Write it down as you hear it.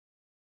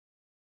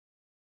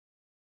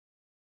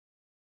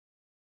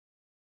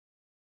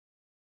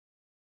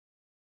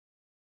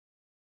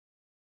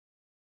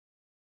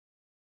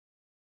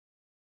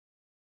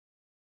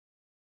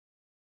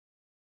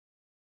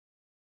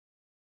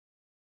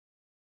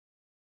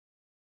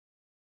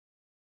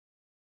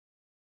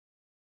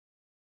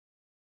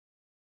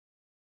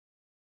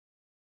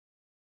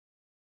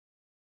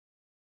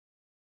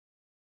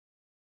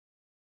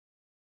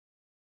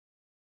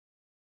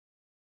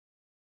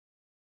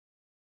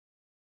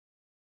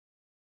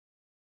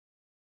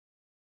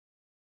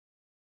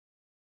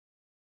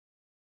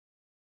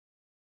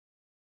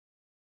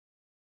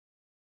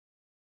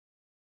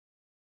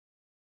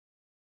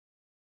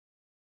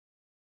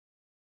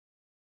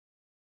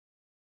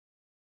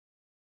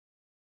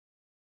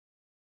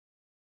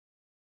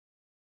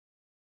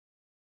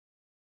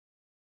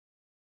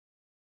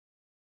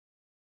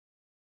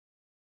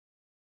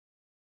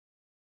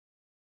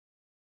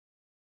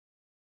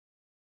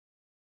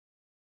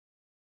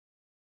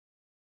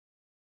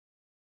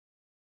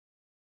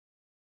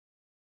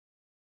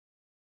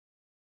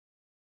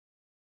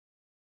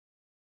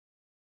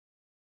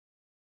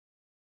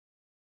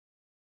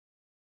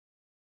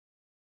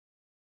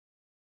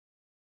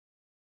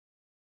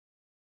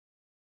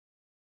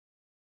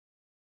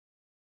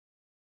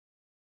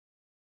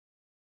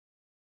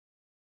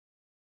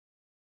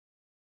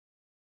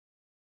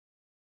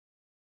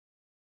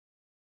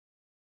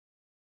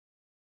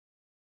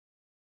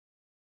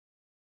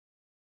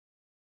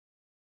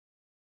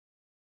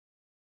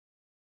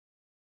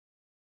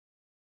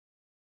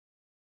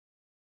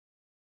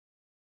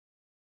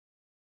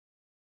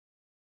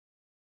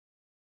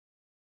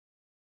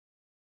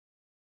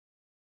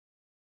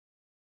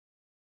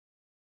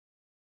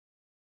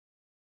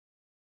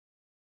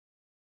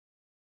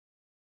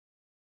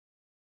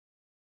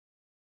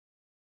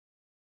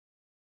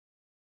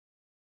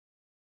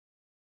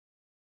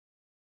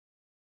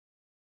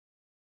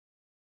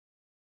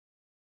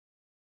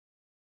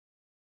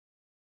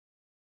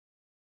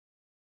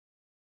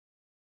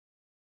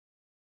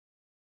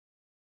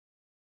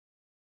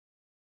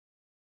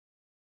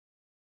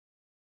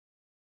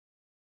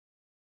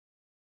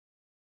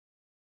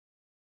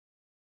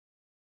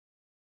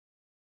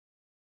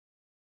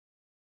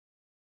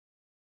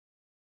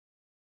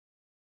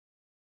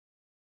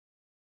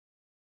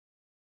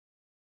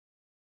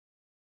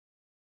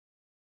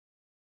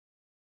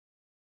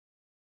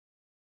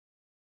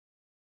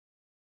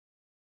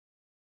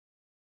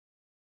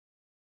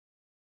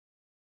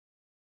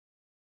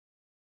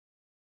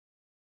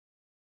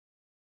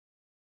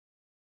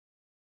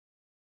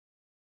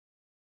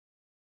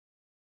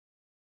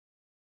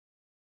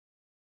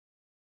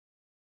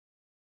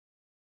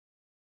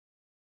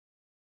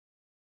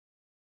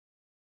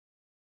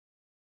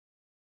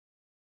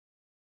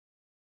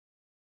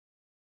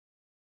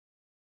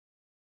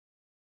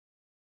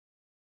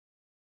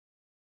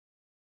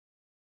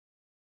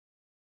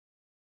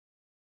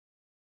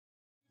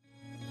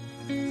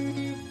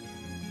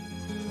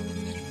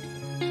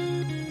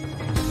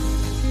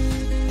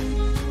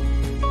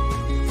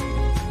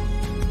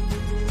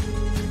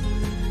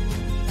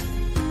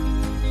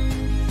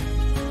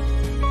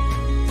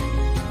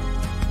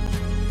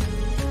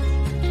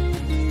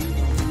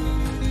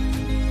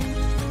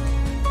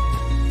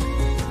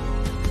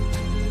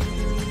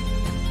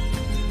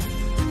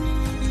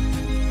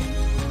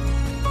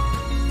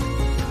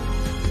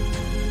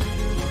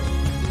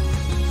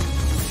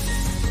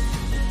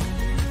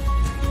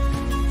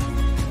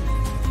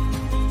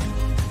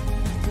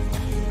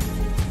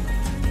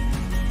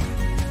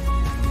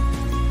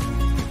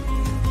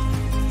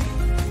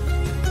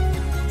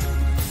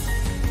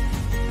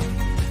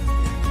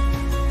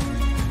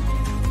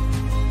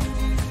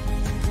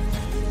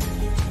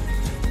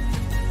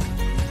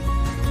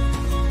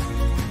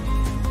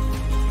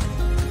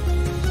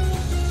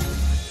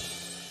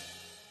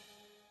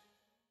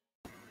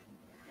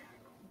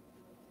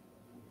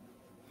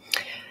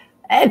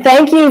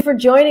Thank you for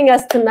joining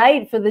us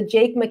tonight for the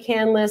Jake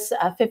McCandless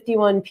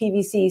 51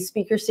 PVC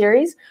Speaker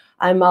Series.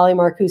 I'm Molly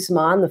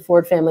Marcoux-Simon, the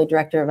Ford Family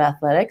Director of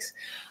Athletics.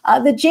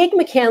 The Jake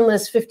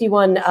McCandless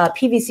 51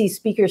 PVC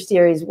Speaker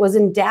Series was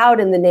endowed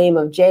in the name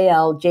of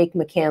JL Jake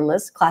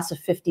McCandless, class of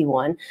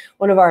 51,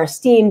 one of our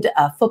esteemed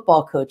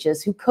football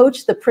coaches who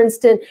coached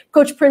Princeton to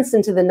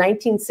the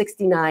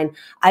 1969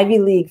 Ivy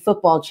League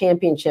football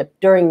championship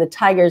during the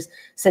Tigers'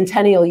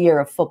 centennial year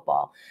of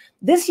football.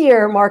 This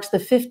year marks the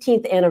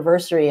 15th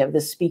anniversary of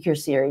this speaker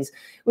series,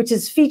 which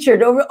has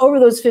featured over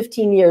those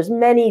 15 years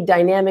many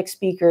dynamic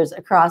speakers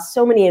across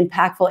so many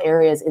impactful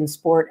areas in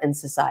sport and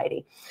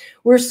society.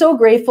 We're so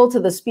grateful to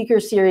the speaker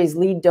series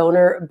lead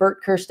donor,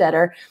 Bert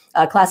Kerstetter,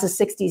 class of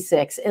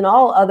 66, and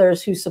all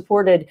others who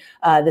supported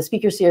the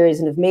speaker series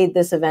and have made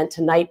this event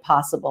tonight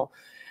possible.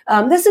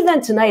 This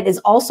event tonight is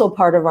also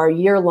part of our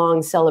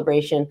year-long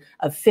celebration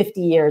of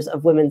 50 years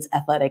of women's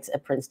athletics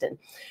at Princeton.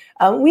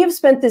 We have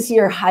spent this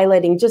year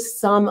highlighting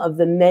just some of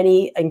the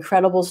many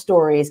incredible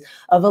stories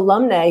of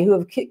alumni who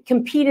have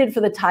competed for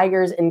the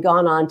Tigers and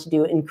gone on to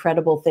do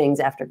incredible things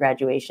after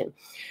graduation.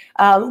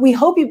 We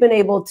hope you've been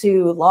able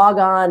to log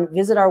on,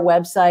 visit our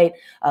website,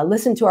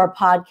 listen to our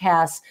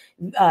podcasts,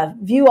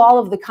 view all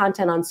of the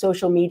content on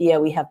social media.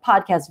 We have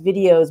podcast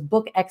videos,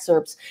 book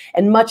excerpts,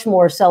 and much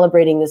more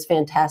celebrating this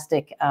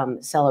fantastic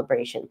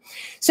celebration.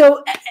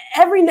 So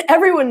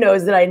everyone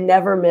knows that I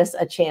never miss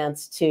a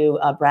chance to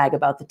brag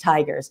about the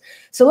Tigers.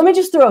 So let me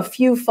just throw a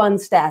few fun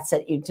stats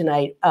at you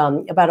tonight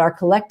about our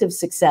collective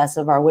success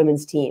of our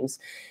women's teams.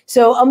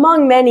 So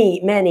among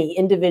many, many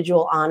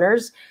individual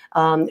honors,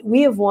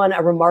 we have won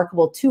a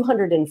remarkable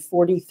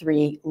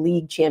 243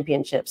 league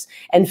championships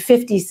and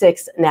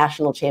 56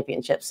 national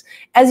championships.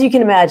 As you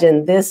can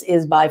imagine, this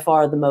is by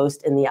far the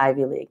most in the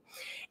Ivy League.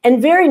 And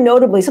very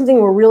notably,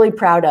 something we're really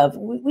proud of,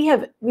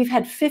 we've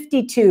had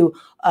 52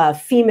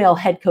 female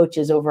head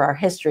coaches over our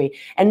history.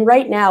 And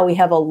right now we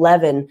have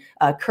 11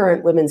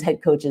 current women's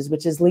head coaches,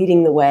 which is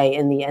leading the way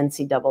in the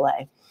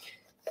NCAA.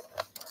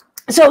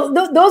 So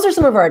those are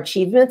some of our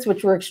achievements,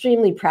 which we're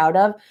extremely proud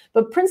of.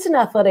 But Princeton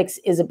Athletics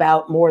is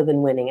about more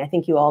than winning. I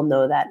think you all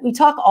know that. We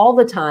talk all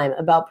the time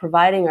about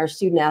providing our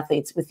student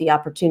athletes with the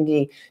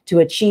opportunity to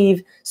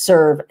achieve,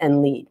 serve,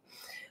 and lead.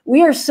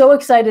 We are so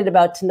excited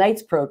about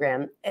tonight's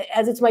program,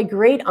 as it's my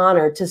great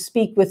honor to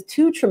speak with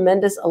two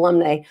tremendous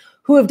alumni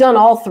who have done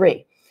all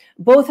three.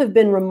 Both have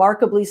been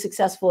remarkably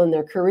successful in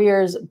their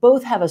careers.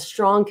 Both have a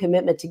strong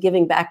commitment to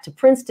giving back to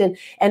Princeton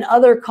and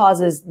other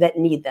causes that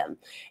need them.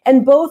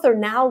 And both are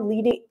now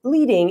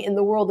leading in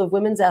the world of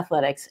women's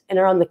athletics and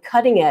are on the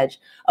cutting edge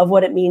of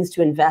what it means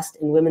to invest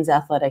in women's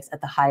athletics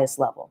at the highest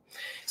level.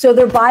 So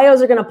their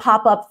bios are going to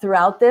pop up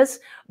throughout this,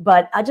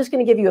 but I'm just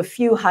going to give you a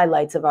few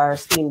highlights of our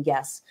esteemed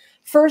guests.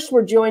 First,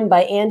 we're joined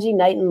by Angie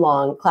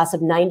Knighton-Long, class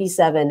of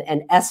 97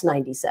 and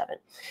S97.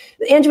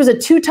 Angie was a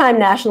two-time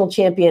national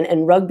champion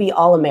and rugby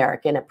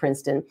All-American at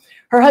Princeton.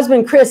 Her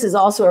husband, Chris, is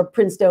also a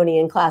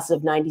Princetonian, class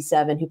of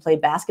 97, who played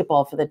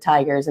basketball for the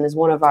Tigers and is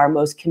one of our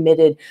most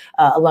committed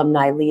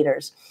alumni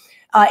leaders.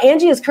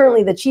 Angie is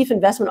currently the Chief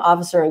Investment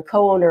Officer and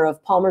co-owner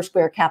of Palmer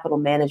Square Capital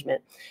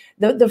Management.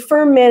 The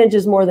firm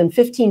manages more than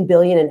 $15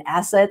 billion in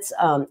assets.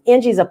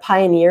 Angie is a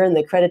pioneer in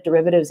the credit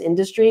derivatives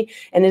industry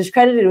and is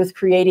credited with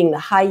creating the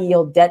High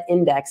Yield Debt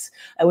Index,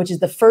 which is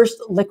the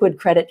first liquid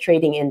credit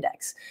trading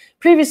index.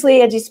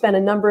 Previously, Angie spent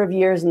a number of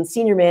years in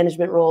senior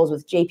management roles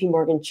with JP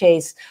Morgan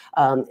Chase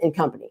and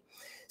Company.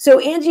 So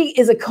Angie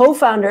is a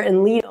co-founder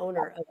and lead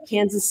owner of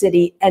Kansas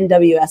City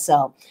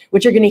NWSL,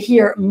 which you're going to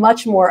hear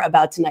much more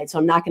about tonight, so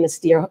I'm not going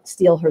to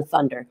steal her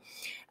thunder.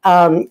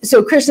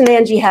 So Chris and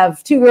Angie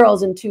have two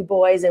girls and two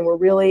boys, and we're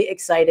really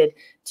excited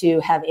to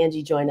have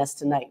Angie join us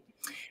tonight.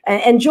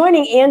 And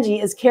joining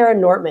Angie is Kara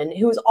Nortman,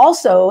 who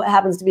also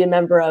happens to be a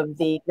member of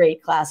the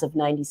great class of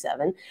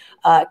 97.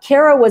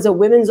 Kara was a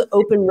women's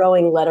open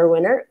rowing letter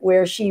winner,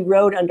 where she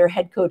rowed under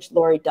head coach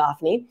Lori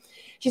Daphne.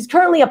 She's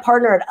currently a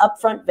partner at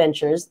Upfront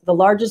Ventures, the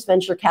largest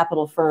venture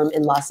capital firm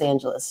in Los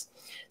Angeles.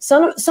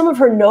 Some of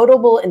her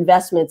notable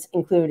investments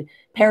include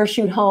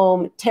Parachute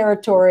Home,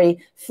 Territory,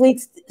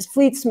 Fleet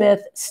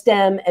Smith,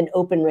 STEM, and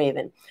Open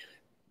Raven.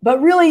 But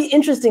really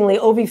interestingly,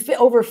 over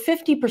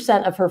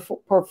 50% of her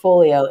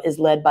portfolio is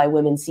led by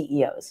women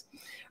CEOs.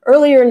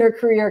 Earlier in her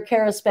career,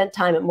 Kara spent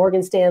time at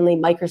Morgan Stanley,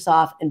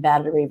 Microsoft, and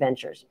Battery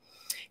Ventures.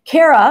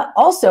 Kara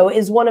also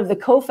is one of the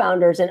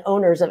co-founders and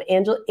owners of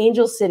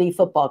Angel City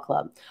Football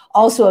Club,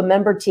 also a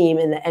member team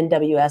in the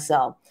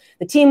NWSL.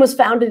 The team was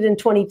founded in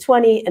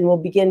 2020 and will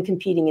begin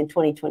competing in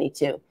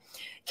 2022.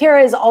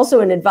 Kara is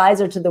also an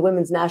advisor to the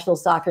Women's National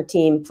Soccer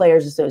Team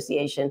Players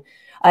Association.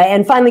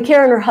 And finally,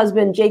 Kara and her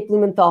husband, Jake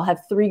Blumenthal,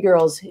 have three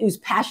girls whose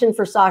passion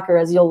for soccer,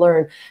 as you'll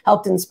learn,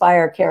 helped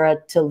inspire Kara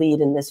to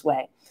lead in this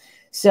way.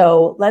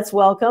 So let's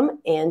welcome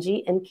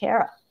Angie and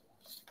Kara.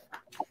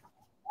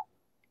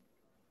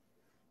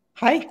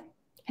 Hi.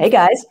 Hey,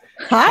 guys.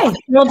 Hi.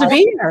 Thrilled to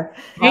be here.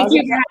 Thank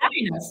you for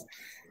having us.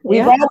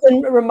 We've all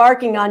been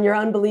remarking on your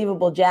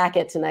unbelievable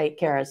jacket tonight,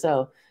 Kara.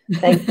 So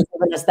thanks for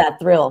giving us that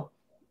thrill.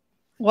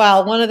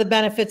 Well, one of the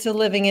benefits of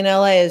living in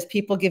LA is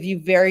people give you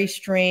very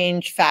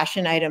strange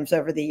fashion items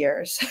over the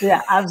years.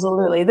 Yeah,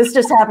 absolutely. This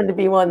just happened to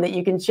be one that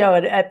you can show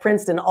at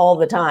Princeton all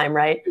the time,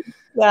 right?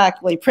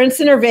 Exactly.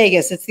 Princeton or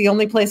Vegas. It's the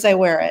only place I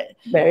wear it.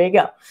 There you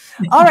go.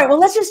 All right. Well,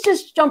 let's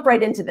just jump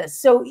right into this.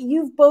 So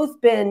you've both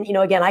been,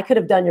 again, I could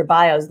have done your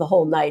bios the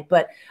whole night,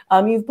 but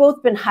you've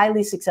both been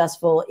highly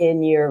successful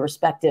in your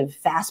respective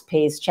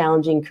fast-paced,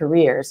 challenging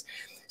careers.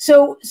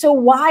 So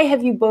why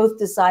have you both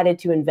decided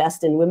to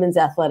invest in women's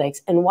athletics,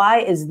 and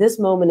why is this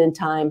moment in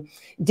time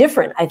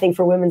different, I think,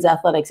 for women's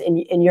athletics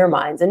in your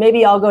minds? And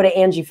maybe I'll go to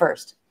Angie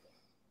first.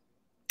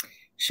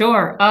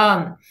 Sure.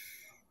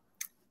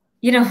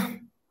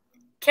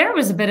 Kara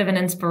was a bit of an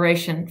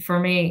inspiration for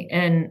me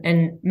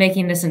in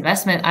making this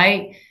investment.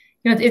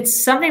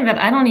 It's something that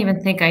I don't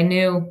even think I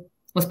knew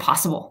was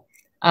possible.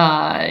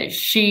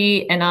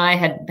 She and I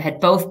had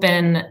both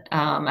been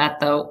at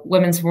the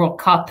Women's World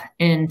Cup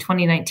in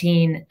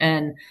 2019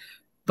 and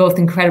both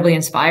incredibly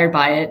inspired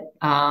by it.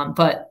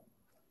 But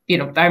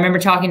I remember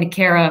talking to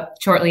Kara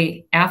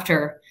shortly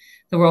after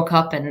the World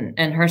Cup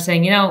and her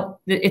saying,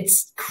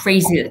 it's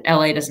crazy that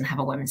LA doesn't have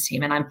a women's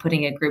team, and I'm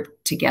putting a group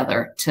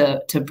together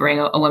to bring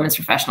a women's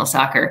professional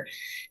soccer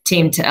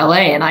team to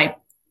LA. And I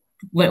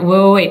went,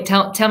 wait,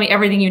 tell me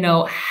everything you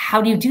know.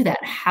 How do you do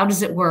that? How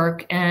does it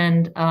work?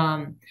 And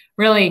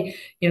really,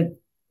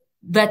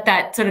 let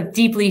that sort of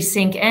deeply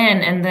sink in,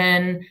 and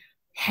then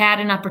had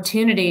an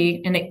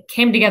opportunity, and it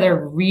came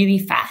together really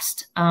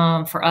fast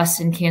for us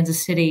in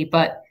Kansas City,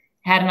 but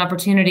had an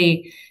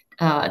opportunity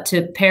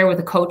to pair with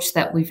a coach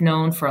that we've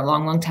known for a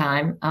long, long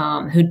time,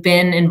 who'd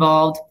been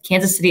involved.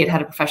 Kansas City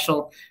had a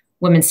professional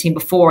women's team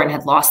before and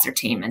had lost their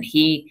team. And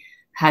he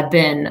had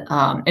been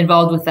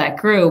involved with that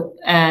group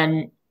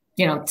and,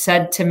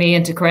 said to me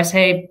and to Chris,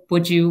 hey,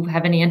 would you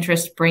have any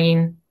interest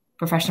bringing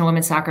professional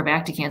women's soccer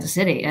back to Kansas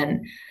City?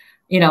 And,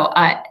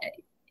 I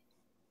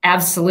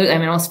absolutely,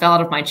 I almost fell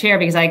out of my chair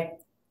because I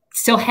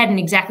still hadn't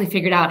exactly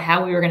figured out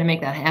how we were going to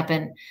make that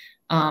happen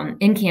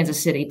in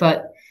Kansas City.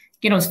 But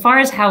as far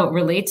as how it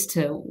relates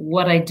to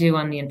what I do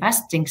on the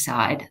investing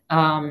side,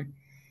 I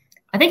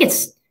think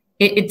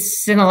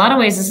it's in a lot of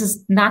ways, this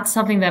is not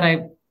something that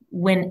I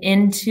went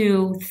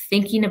into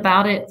thinking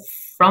about it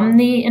from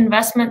the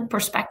investment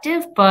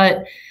perspective,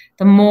 but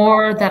the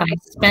more that I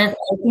spent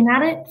looking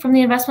at it from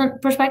the investment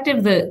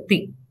perspective,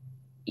 the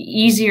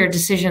easier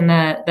decision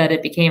that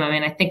it became.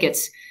 I think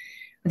it's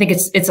a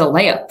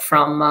layup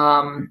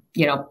from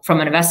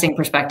from an investing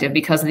perspective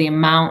because of the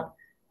amount,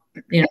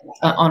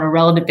 on a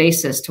relative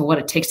basis to what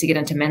it takes to get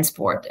into men's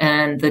sport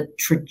and the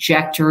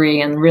trajectory,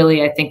 and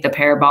really, I think the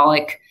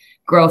parabolic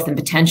growth and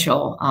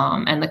potential,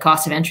 and the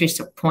cost of entry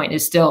point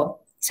is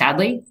still,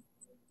 sadly,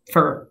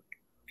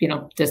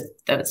 just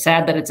that it's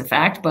sad that it's a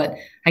fact, but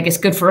I guess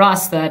good for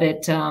us that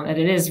it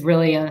is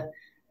really a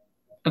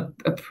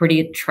pretty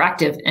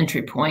attractive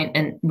entry point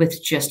and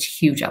with just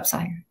huge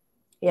upside.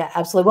 Yeah,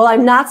 absolutely. Well,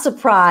 I'm not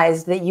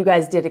surprised that you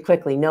guys did it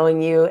quickly,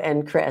 knowing you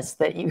and Chris,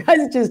 that you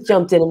guys just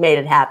jumped in and made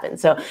it happen.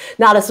 So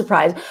not a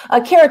surprise.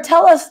 Kara,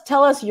 tell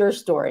us your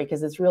story,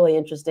 because it's really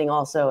interesting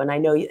also. And I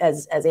know,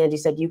 as Angie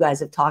said, you guys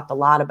have talked a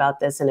lot about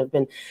this and have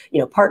been,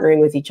 partnering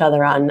with each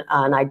other on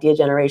idea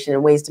generation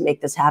and ways to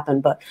make this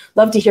happen. But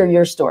love to hear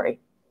your story.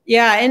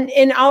 Yeah,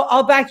 and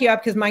I'll back you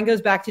up because mine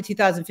goes back to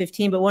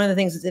 2015. But one of the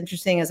things that's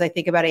interesting as I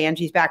think about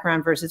Angie's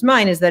background versus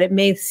mine is that it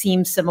may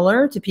seem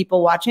similar to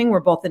people watching.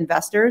 We're both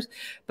investors,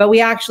 but we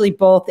actually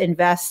both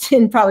invest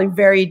in probably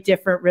very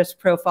different risk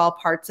profile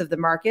parts of the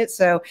market.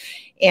 So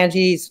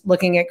Angie's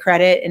looking at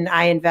credit and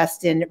I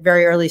invest in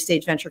very early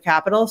stage venture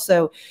capital.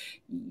 So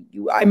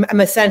I'm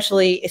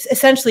essentially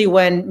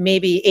when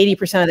maybe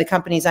 80% of the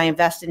companies I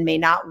invest in may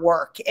not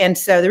work. And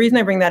so the reason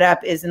I bring that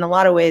up is in a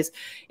lot of ways,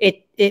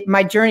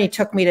 my journey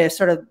took me to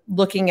sort of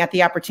looking at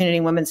the opportunity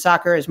in women's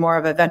soccer as more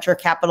of a venture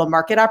capital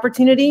market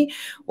opportunity,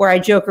 where I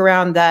joke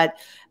around that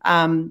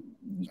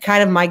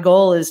kind of my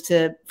goal is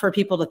for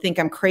people to think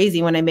I'm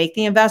crazy when I make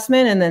the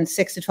investment, and then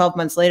 6 to 12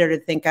 months later to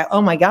think,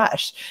 oh my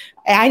gosh,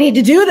 I need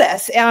to do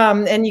this.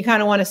 And you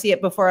kind of want to see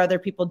it before other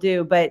people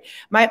do. But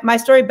my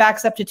story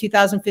backs up to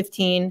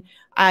 2015.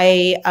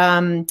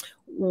 I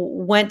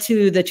went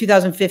to the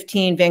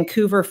 2015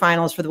 Vancouver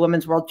finals for the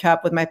Women's World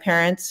Cup with my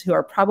parents, who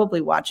are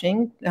probably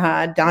watching,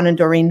 Don and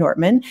Doreen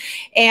Nortman,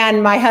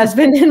 and my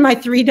husband and my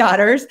 3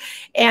 daughters.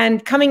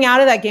 And coming out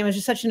of that game was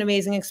just such an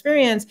amazing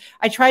experience.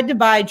 I tried to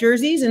buy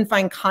jerseys and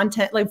find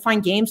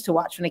games to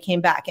watch when I came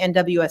back,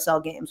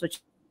 NWSL games,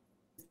 which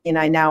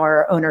I now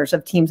are owners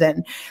of teams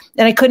in.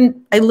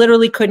 And I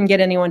literally couldn't get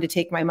anyone to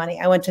take my money.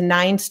 I went to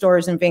 9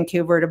 stores in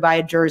Vancouver to buy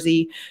a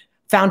jersey,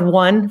 found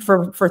one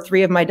for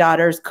 3 of my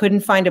daughters, couldn't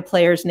find a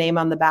player's name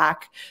on the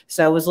back.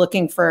 So I was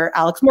looking for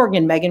Alex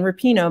Morgan, Megan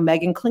Rapinoe,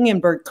 Megan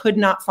Klingenberg, could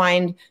not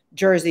find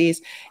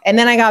jerseys. And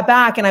then I got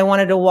back and I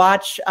wanted to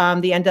watch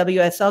the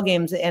NWSL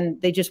games, and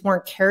they just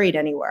weren't carried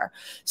anywhere.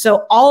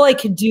 So all I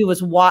could do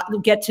was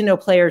get to know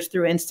players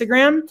through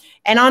Instagram.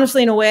 And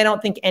honestly, in a way, I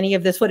don't think any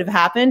of this would have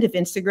happened if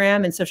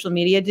Instagram and social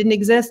media didn't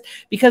exist,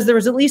 because there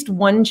was at least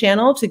one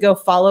channel to go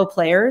follow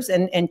players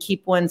and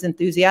keep one's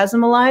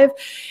enthusiasm alive.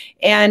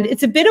 And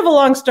it's a bit of a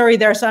long story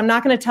there, so I'm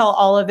not going to tell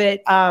all of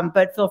it,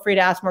 but feel free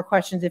to ask more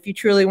questions if you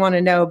truly want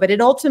to know. But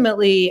it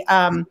ultimately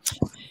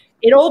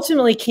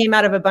came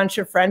out of a bunch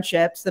of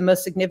friendships, the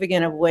most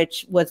significant of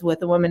which was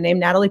with a woman named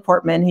Natalie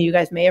Portman, who you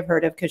guys may have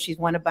heard of because she's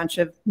won a bunch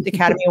of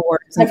Academy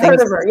Awards. I've heard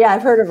of her. Yeah,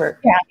 I've heard of her.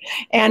 Yeah.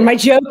 And my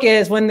joke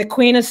is, when the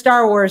Queen of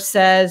Star Wars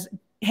says,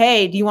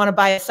 hey, do you want to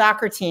buy a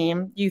soccer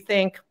team? You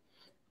think,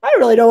 I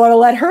really don't want to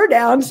let her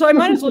down, so I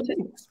might as well just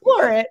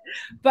explore it.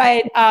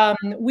 But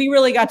we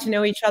really got to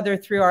know each other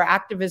through our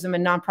activism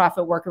and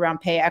nonprofit work around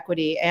pay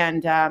equity.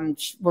 And we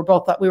were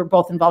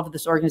both involved with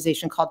this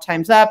organization called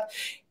Time's Up.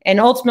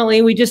 And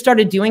ultimately, we just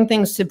started doing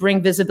things to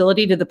bring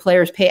visibility to the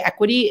players' pay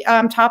equity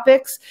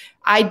topics.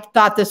 I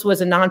thought this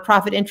was a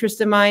nonprofit interest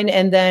of mine.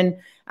 And then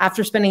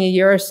after spending a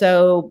year or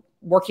so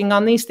working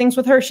on these things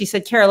with her, she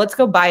said, Kara, let's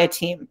go buy a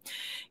team.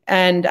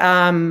 And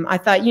I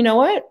thought, you know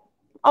what?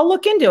 I'll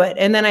look into it.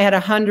 And then I had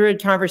 100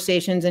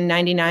 conversations, and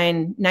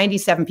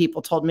 97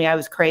 people told me I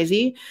was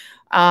crazy.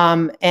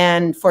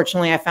 And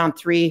fortunately, I found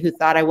 3 who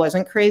thought I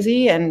wasn't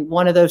crazy. And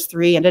one of those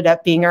 3 ended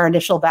up being our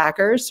initial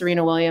backers,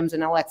 Serena Williams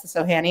and Alexis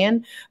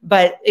Ohanian.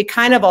 But it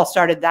kind of all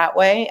started that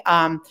way.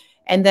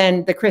 And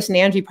then the Chris and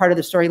Angie part of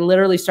the story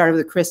literally started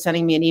with Chris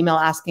sending me an email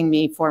asking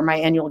me for my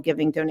annual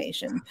giving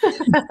donation. So,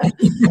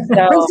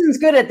 Chris is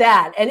good at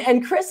that.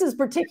 And Chris is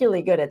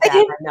particularly good at that.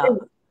 I know.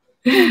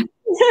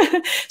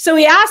 So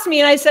he asked me,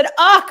 and I said,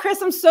 oh,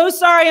 Chris, I'm so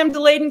sorry I'm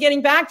delayed in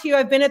getting back to you.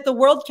 I've been at the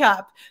World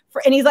Cup.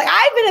 And he's like,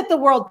 I've been at the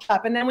World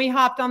Cup. And then we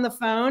hopped on the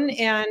phone,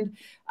 and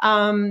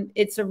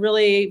it's a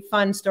really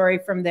fun story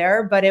from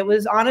there. But it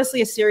was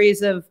honestly a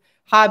series of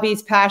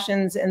hobbies,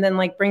 passions, and then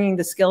like bringing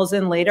the skills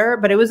in later.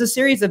 But it was a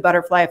series of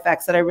butterfly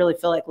effects that I really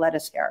feel like led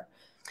us here.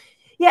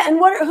 Yeah,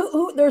 and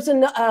there's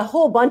a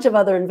whole bunch of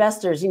other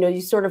investors. You know, you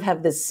sort of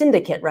have this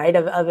syndicate, right,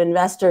 of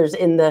investors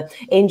in the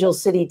Angel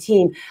City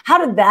team. How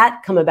did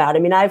that come about? I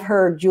mean, I've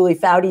heard Julie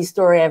Foudy's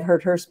story. I've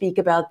heard her speak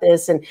about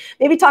this, and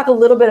maybe talk a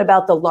little bit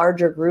about the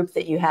larger group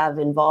that you have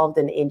involved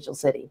in Angel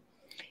City.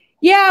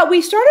 Yeah,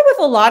 we started with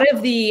a lot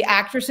of the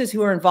actresses who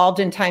were involved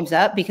in Time's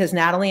Up, because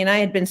Natalie and I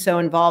had been so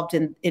involved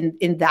in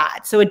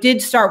that. So it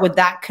did start with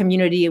that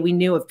community. We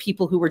knew of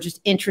people who were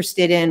just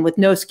interested in, with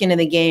no skin in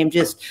the game,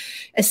 just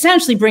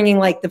essentially bringing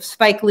like the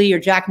Spike Lee or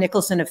Jack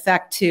Nicholson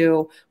effect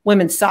to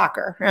women's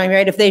soccer,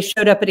 right? If they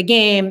showed up at a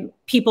game,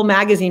 People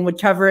magazine would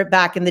cover it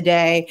back in the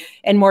day,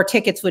 and more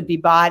tickets would be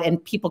bought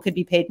and people could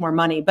be paid more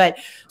money. But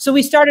so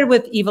we started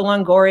with Eva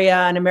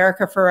Longoria and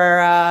America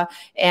Ferrera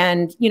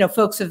and, you know,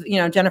 folks of, you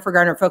know, Jennifer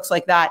Garner, folks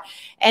like that.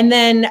 And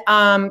then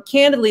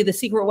candidly, the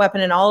secret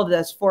weapon in all of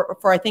this for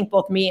I think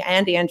both me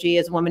and Angie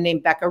is a woman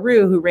named Becca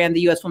Rue, who ran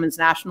the U.S. Women's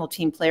National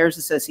Team Players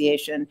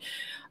Association.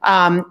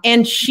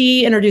 And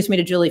she introduced me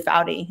to Julie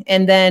Foudy.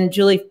 And then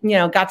Julie, you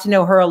know, got to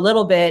know her a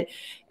little bit.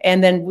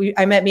 And then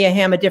I met Mia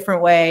Hamm a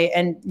different way.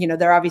 And, you know,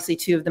 they're obviously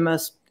 2 of the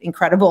most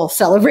incredible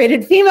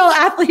celebrated female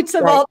athletes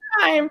of all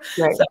time.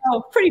 Right.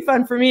 So pretty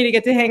fun for me to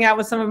get to hang out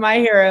with some of my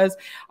heroes.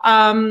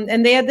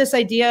 And they had this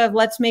idea of,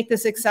 let's make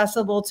this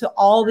accessible to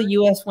all the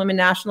U.S. women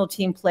national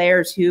team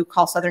players who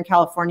call Southern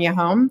California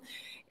home.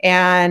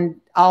 And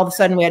all of a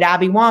sudden we had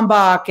Abby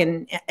Wambach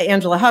and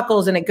Angela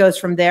Huckles, and it goes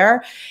from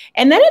there.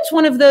 And then it's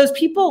one of those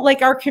people,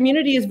 like, our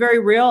community is very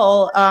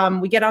real.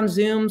 We get on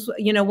Zooms,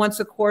 you know, once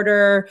a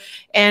quarter,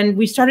 and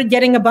we started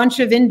getting a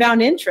bunch of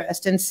inbound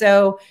interest. And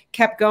so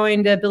kept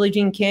going to Billie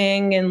Jean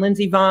King and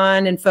Lindsey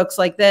Vonn and folks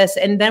like this.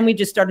 And then we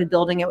just started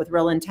building it with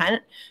real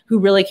intent, who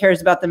really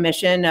cares about the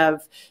mission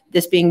of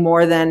this being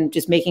more than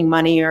just making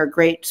money or a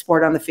great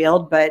sport on the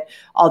field, but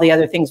all the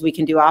other things we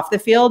can do off the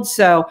field.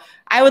 So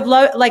I would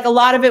love, like, a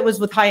lot of it was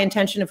with high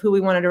intention of who we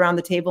wanted around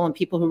the table and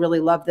people who really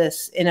love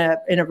this in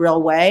a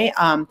real way.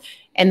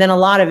 And then a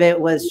lot of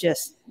it was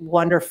just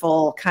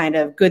wonderful kind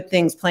of good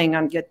things playing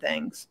on good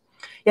things.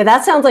 Yeah,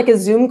 that sounds like a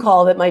Zoom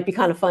call that might be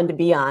kind of fun to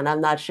be on.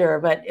 I'm not sure,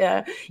 but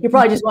you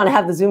probably just want to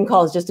have the Zoom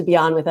calls just to be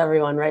on with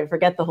everyone, right?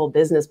 Forget the whole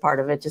business part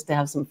of it, just to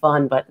have some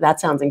fun, but that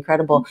sounds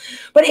incredible.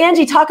 But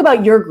Angie, talk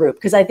about your group,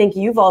 because I think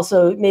you've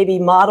also maybe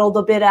modeled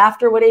a bit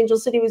after what Angel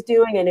City was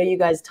doing. I know you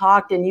guys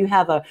talked, and you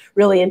have a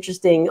really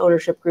interesting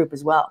ownership group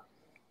as well.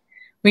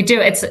 We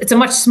do. It's a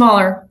much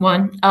smaller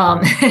one.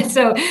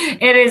 So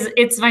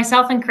it's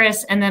myself and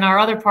Chris, and then our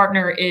other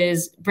partner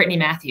is Brittany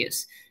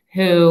Matthews,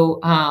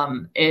 who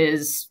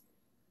is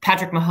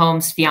Patrick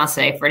Mahomes'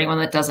 fiance. For anyone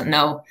that doesn't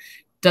know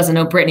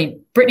Brittany.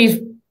 Brittany's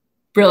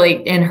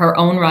really, in her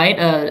own right,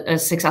 a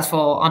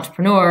successful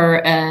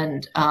entrepreneur,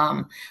 and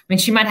I mean,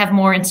 she might have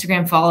more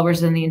Instagram followers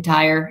than the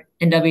entire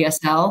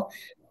NWSL,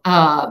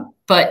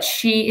 but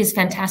she is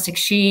fantastic.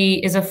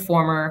 She is a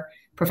former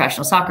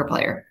professional soccer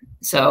player.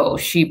 So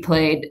she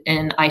played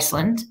in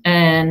Iceland,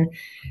 and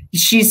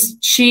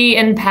she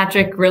and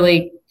Patrick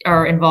really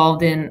are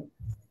involved in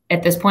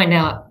at this point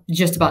now,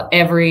 just about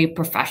every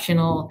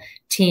professional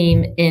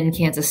team in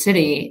Kansas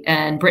City.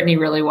 And Brittany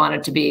really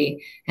wanted to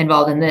be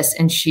involved in this.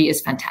 And she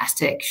is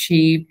fantastic.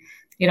 She,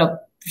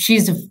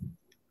 she's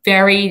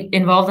very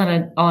involved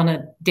on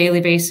a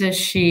daily basis.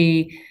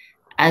 She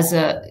has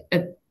a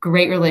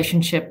great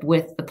relationship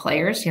with the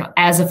players,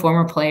 as a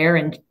former player.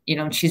 And,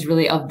 she's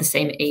really of the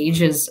same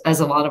age as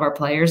a lot of our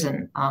players.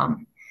 And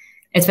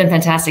it's been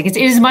fantastic. It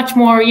is much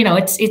more,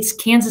 it's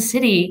Kansas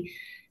City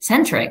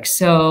centric.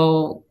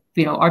 So,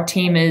 our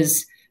team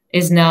is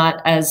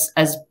not as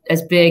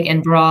big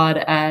and broad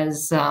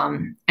as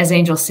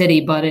Angel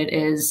City, but it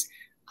is,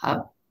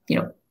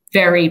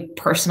 very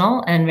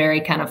personal and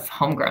very kind of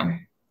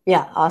homegrown.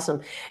 Yeah,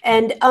 awesome.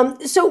 And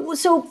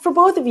so for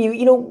both of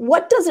you,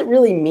 what does it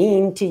really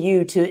mean to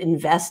you to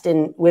invest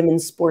in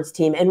women's sports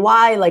team, and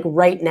why, like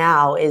right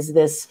now, is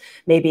this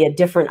maybe a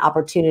different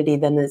opportunity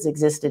than has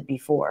existed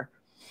before?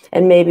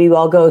 And maybe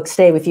I'll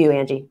stay with you,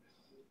 Angie.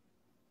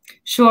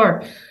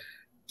 Sure.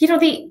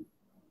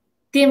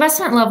 The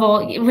investment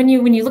level, when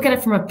you look at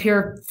it from a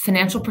pure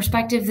financial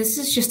perspective, this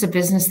is just a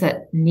business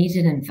that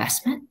needed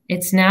investment.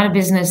 It's not a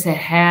business that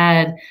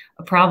had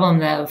a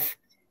problem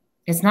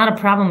it's not a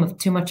problem of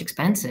too much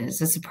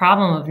expenses. It's a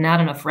problem of not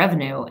enough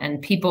revenue.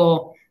 And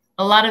people,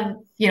 a lot of,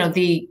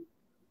 the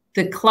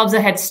clubs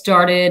that had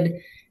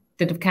started,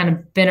 that have kind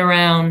of been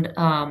around,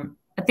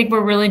 I think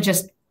we're really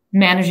just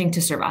managing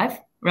to survive,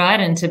 right?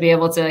 And to be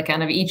able to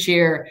kind of each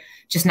year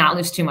just not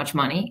lose too much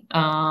money.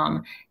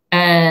 And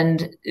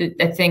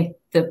I think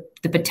the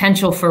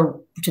potential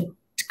to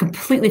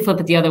completely flip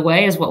it the other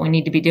way is what we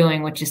need to be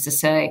doing, which is to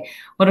say,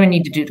 what do we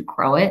need to do to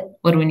grow it?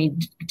 What do we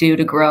need to do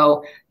to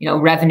grow,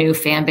 revenue,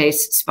 fan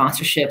base,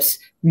 sponsorships,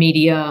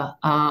 media?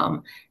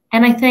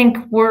 And I think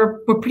we're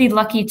pretty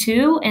lucky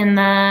too, in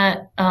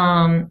that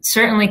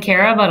certainly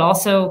Kara, but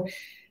also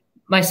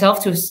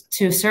myself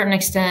to a certain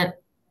extent,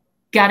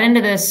 got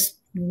into this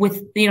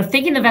with,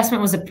 thinking the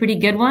investment was a pretty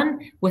good one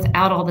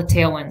without all the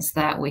tailwinds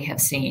that we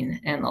have seen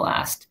in the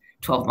last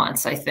 12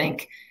 months. I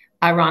think,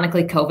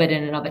 ironically, COVID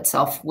in and of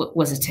itself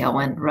was a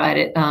tailwind,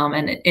 right?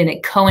 And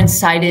it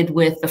coincided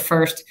with the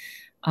first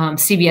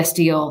CBS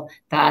deal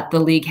that the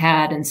league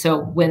had. And so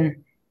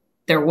when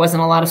there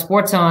wasn't a lot of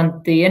sports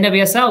on, the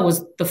NWSL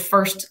was the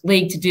first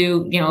league to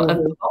do, a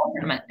football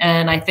tournament.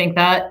 And I think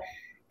that,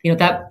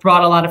 that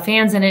brought a lot of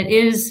fans. And it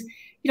is,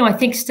 I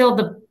think still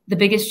the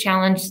biggest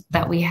challenge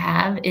that we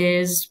have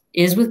is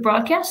with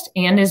broadcast,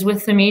 and is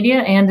with the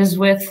media, and is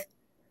with,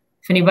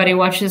 if anybody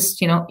watches,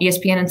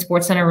 ESPN and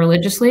SportsCenter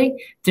religiously,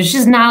 there's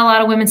just not a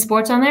lot of women's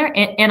sports on there.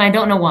 And I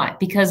don't know why,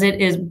 because it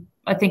is,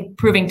 I think,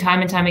 proving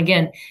time and time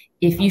again,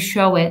 if you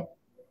show it,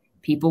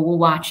 people will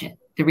watch it.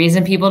 The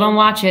reason people don't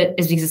watch it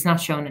is because it's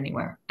not shown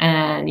anywhere.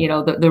 And,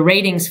 the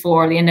ratings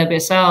for the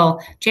NWSL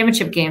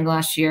championship game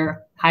last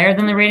year, higher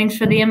than the ratings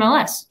for the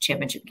MLS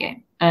championship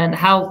game. And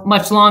how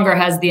much longer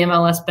has the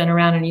MLS been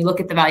around? And you look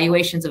at the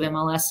valuations of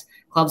MLS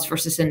clubs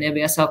versus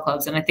NWSL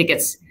clubs, and I think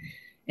it's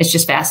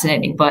just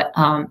fascinating. But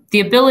the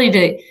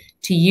ability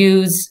to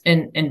use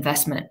an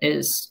investment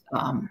is,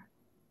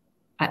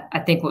 I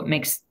think, what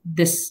makes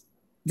this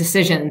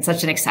decision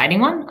such an exciting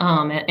one,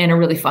 and a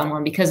really fun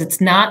one, because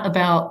it's not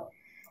about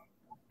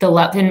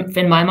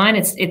in my mind,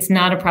 it's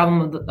not a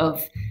problem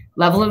of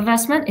level of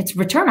investment, it's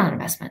return on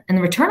investment. And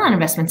the return on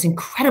investment is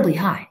incredibly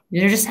high.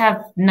 There just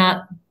have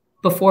not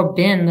before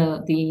been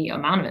the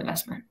amount of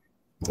investment.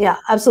 Yeah,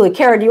 absolutely.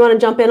 Kara, do you want to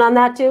jump in on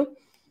that too?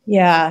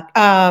 Yeah.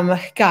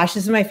 Gosh,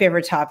 this is my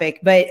favorite topic,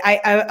 but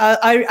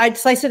I'd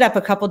slice it up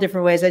a couple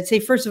different ways. I'd say,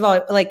 first of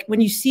all, like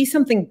when you see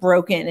something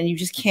broken and you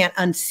just can't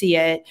unsee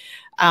it,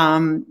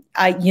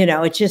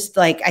 it's just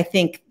like, I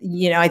think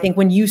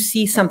when you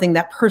see something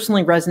that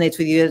personally resonates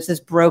with you, it's as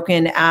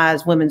broken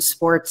as women's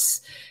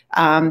sports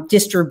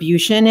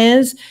distribution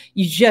is,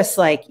 you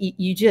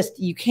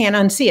can't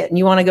unsee it and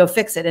you want to go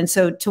fix it. And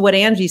so, to what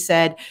Angie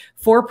said,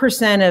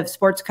 4% of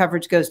sports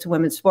coverage goes to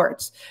women's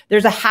sports.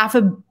 There's a half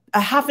a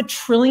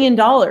 $500 billion,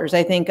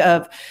 I think,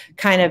 of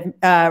kind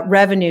of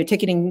revenue,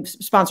 ticketing,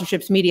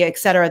 sponsorships, media, et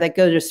cetera, that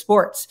go to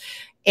sports.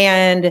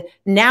 And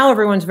now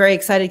everyone's very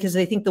excited because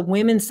they think the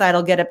women's side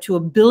will get up to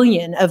 $1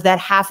 billion of that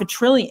 $500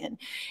 billion.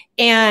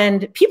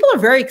 And people are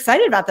very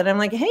excited about that. I'm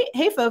like,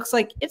 hey, folks,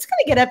 like it's going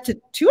to get up to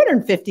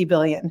 $250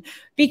 billion,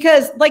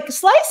 because like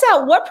slice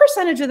out what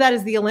percentage of that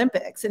is the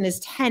Olympics and is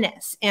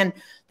tennis and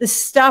the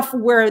stuff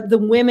where the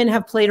women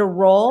have played a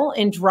role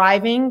in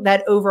driving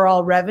that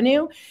overall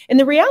revenue. And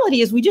the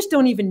reality is we just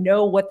don't even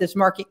know what this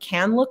market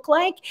can look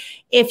like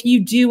if you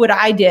do what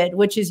I did,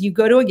 which is you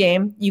go to a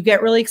game, you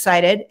get really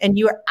excited, and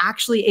you are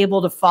actually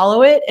able to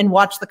follow it and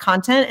watch the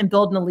content and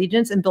build an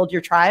allegiance and build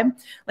your tribe.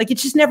 Like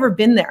it's just never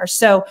been there.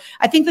 So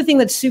I think the thing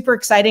that's super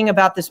exciting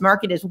about this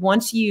market is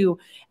once you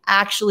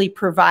actually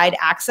provide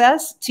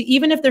access to,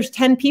 even if there's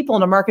 10 10 people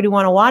in a market who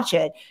want to watch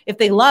it. If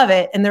they love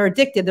it and they're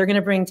addicted, they're going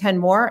to bring 10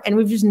 more. And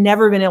we've just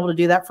never been able to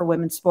do that for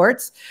women's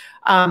sports.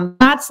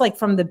 That's like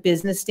from the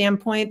business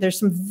standpoint. There's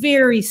some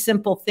very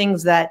simple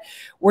things that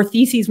were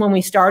theses when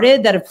we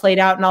started that have played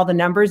out in all the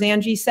numbers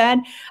Angie said.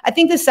 I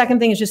think the second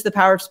thing is just the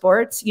power of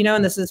sports, you know,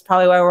 and this is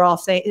probably why we're all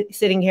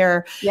sitting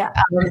here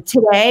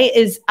today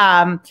is,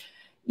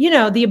 you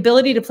know, the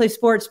ability to play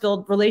sports,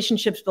 build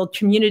relationships, build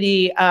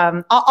community,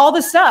 all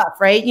the stuff,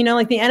 right? You know,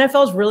 like the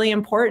NFL is really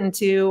important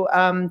to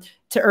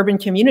urban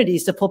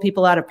communities to pull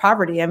people out of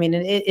poverty. I mean,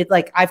 it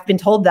like, I've been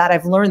told that,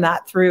 I've learned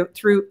that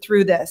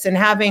through this, and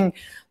having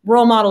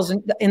role models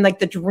in like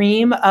the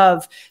dream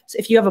of,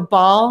 if you have a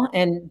ball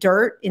and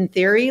dirt, in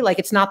theory, like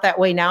it's not that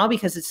way now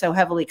because it so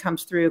heavily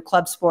comes through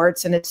club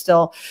sports, and it's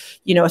still,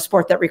 you know, a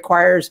sport that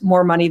requires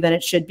more money than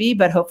it should be,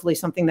 but hopefully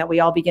something that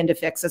we all begin to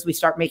fix as we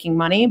start making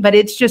money. But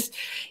it's just,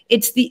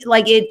 it's the,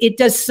 like, it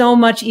does so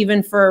much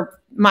even for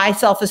my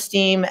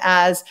self-esteem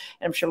as,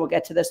 and I'm sure we'll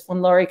get to this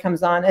when Lori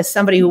comes on, as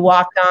somebody who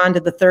walked on to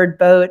the third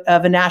boat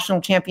of a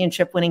national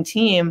championship winning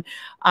team.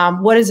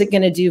 What is it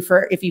going to do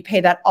for, if you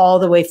pay that all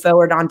the way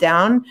forward on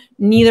down?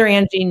 Neither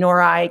Angie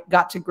nor I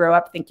got to grow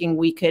up thinking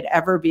we could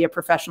ever be a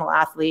professional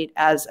athlete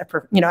as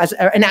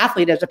an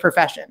athlete as a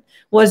profession.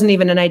 Wasn't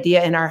even an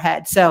idea in our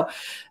head. So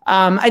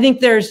I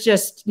think there's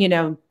just, you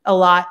know, a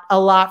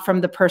lot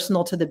from the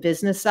personal to the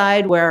business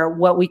side, where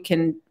what we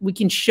can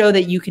show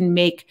that you can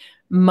make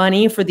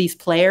money for these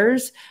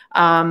players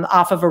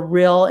off of a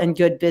real and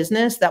good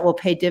business that will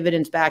pay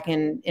dividends back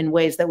in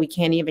ways that we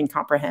can't even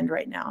comprehend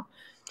right now.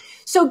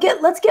 So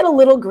let's get a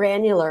little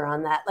granular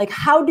on that. Like,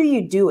 how do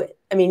you do it?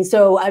 I mean,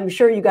 so I'm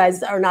sure you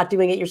guys are not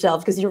doing it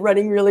yourselves because you're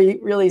running really,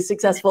 really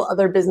successful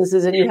other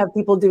businesses and you have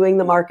people doing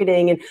the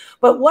marketing.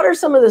 But what are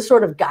some of the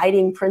sort of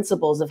guiding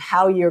principles of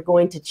how you're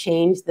going to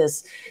change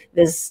this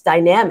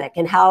dynamic,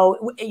 and how,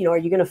 you know, are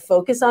you going to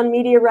focus on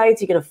media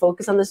rights? Are you going to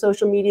focus on the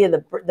social media,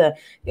 the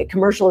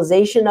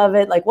commercialization of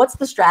it? Like, what's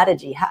the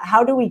strategy?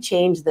 How do we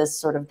change this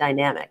sort of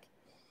dynamic?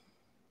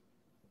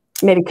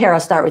 Maybe Kara,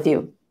 start with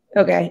you.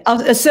 Okay.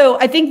 So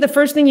I think the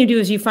first thing you do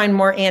is you find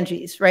more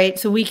Angies, right?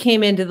 So we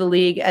came into the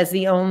league as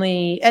the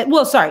only,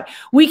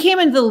 we came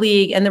into the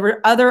league and there were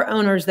other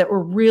owners that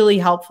were really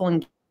helpful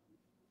in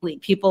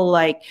league. People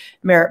like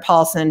Merritt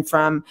Paulson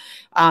from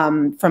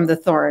the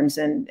Thorns,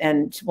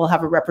 and we'll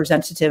have a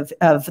representative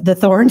of the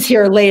Thorns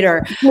here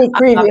later.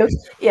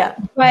 Yeah.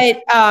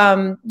 But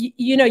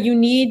you know, you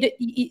need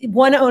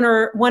one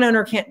owner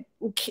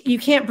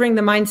can't bring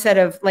the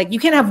mindset of, like, you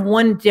can't have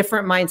one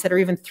different mindset or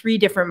even three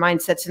different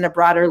mindsets in a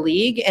broader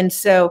league. And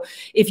so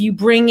if you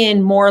bring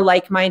in more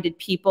like-minded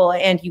people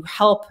and you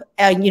help,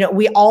 you know,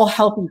 we all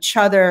help each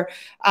other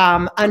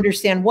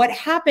understand what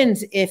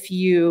happens if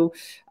you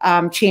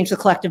change the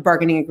collective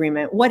bargaining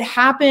agreement. What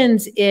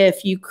happens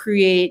if you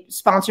create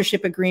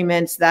sponsorship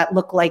agreements that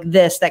look like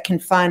this, that can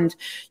fund,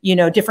 you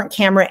know, different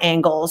camera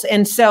angles.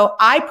 And so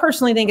I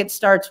personally think it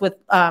starts with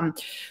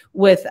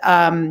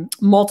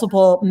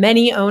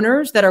many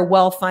owners that are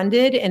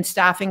well-funded and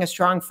staffing a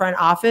strong front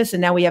office.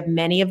 And now we have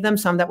many of them,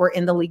 some that were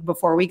in the league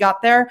before we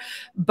got there.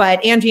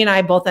 But Angie and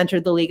I both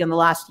entered the league in the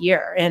last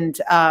year. And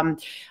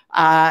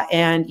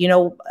you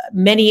know,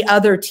 many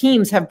other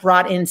teams have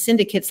brought in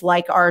syndicates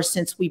like ours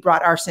since we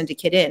brought our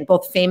syndicate in,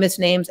 both famous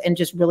names and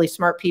just really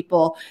smart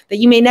people that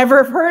you may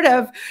never have heard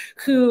of,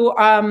 who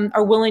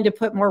are willing to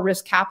put more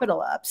risk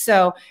capital up.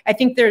 So I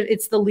think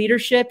it's the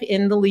leadership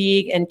in the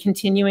league and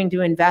continuing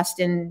to invest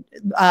in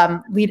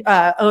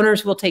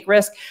owners who will take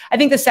risk. I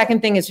think the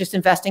second thing is just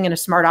investing in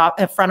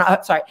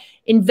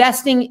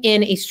investing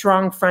in a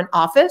strong front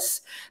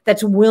office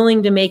that's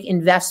willing to make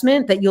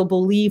investment that you'll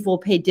believe will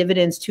pay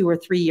dividends 2 or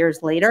 3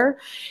 years later.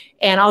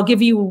 And I'll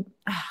give you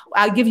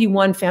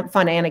one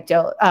fun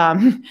anecdote.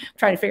 I'm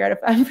trying to figure out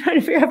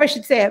if I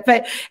should say it.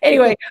 But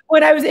anyway,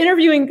 when I was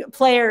interviewing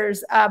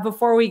players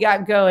before we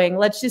got going,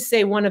 let's just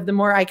say one of the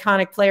more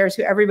iconic players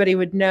who everybody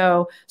would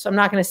know, so I'm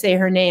not going to say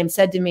her name,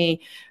 said to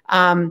me,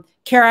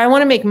 Kara, I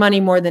want to make money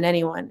more than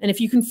anyone. And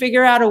if you can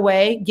figure out a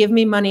way, give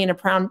me money in a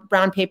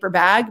brown paper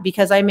bag,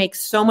 because I make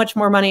so much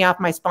more money off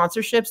my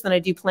sponsorships than I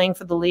do playing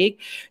for the league.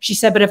 She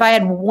said, but if I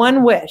had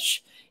one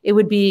wish, it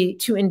would be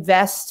to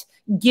invest,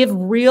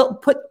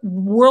 put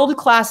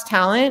world-class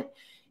talent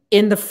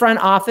in the front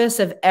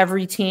office of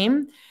every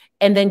team,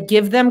 and then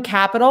give them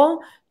capital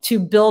to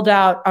build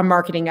out a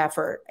marketing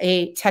effort,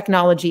 a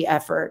technology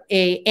effort,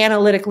 a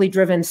analytically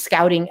driven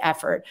scouting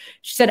effort.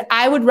 She said,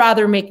 I would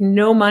rather make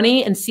no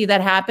money and see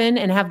that happen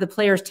and have the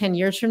players 10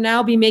 years from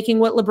now be making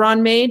what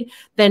LeBron made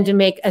than to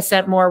make a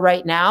cent more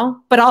right now,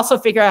 but also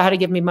figure out how to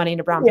give me money in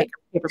a brown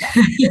paper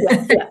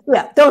bag.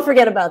 Yeah. Don't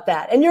forget about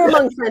that. And you're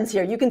among friends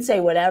here. You can say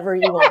whatever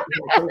you want.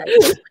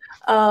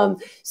 I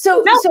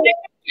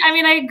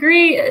mean, I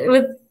agree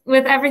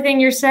with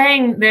everything you're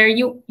saying there.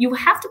 You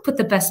have to put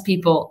the best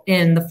people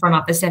in the front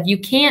office. You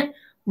can't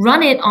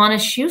run it on a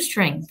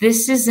shoestring.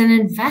 This is an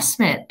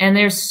investment, and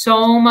there's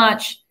so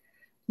much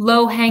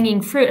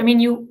low-hanging fruit. I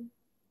mean,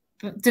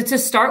 to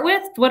start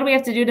with, what do we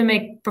have to do to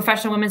make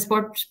professional women's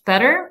sports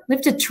better? We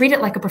have to treat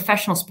it like a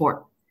professional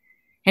sport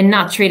and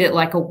not treat it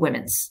like a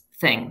women's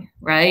thing,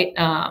 right?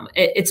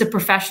 It's a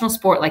professional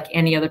sport like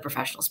any other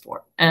professional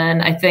sport.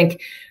 And I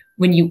think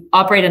when you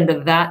operate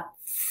under that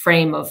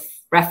frame of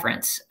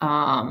reference,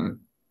 then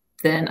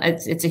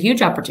it's a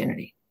huge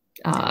opportunity.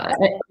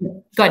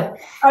 Good.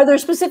 Are there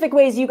specific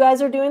ways you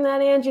guys are doing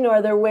that, Angie?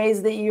 Are there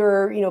ways that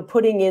you're,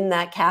 putting in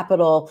that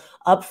capital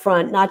up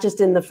front, not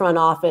just in the front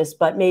office,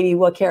 but maybe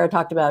what Kara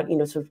talked about,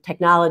 sort of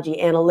technology,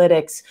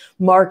 analytics,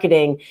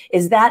 marketing?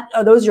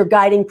 Are those your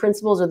guiding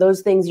principles? Are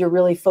those things you're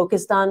really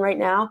focused on right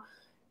now?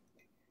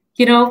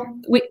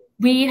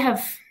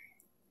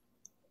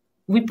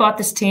 We bought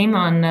this team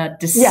on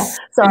December. Yeah,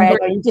 sorry, I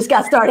know you just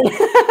got started.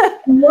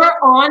 We're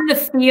on the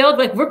field,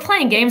 like we're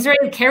playing games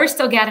already. Kara's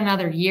still got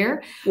another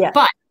year. Yeah.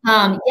 But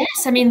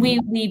yes, I mean,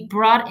 we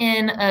brought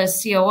in a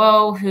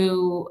COO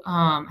who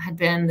had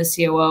been the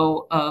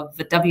COO of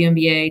the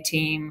WNBA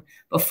team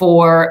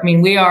before. I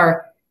mean, we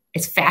are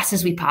as fast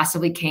as we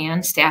possibly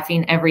can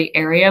staffing every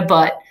area,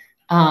 but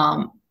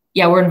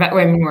yeah, we're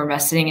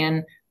investing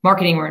in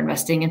marketing, we're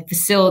investing in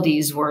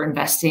facilities, we're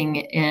investing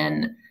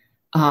in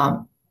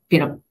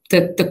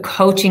the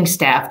coaching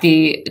staff,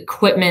 the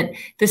equipment,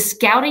 the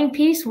scouting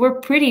piece. We're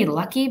pretty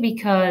lucky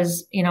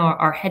because,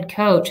 our head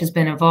coach has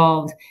been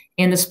involved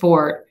in the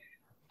sport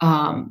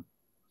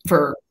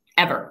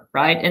forever,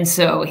 right? And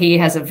so he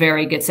has a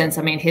very good sense.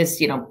 I mean,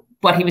 his,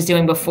 what he was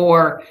doing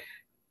before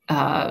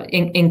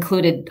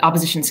included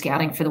opposition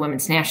scouting for the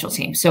women's national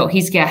team. So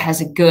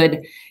has a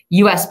good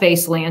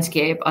US-based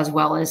landscape as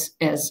well as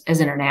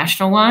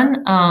international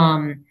one.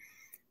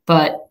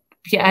 But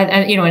yeah,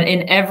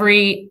 in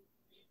every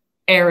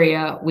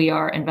area we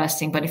are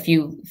investing, but if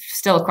you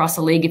still across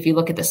the league, if you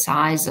look at the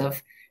size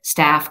of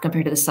staff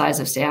compared to the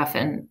size of staff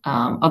in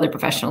other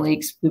professional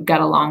leagues, we've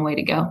got a long way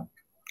to go.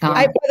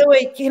 By the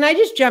way, can I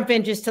just jump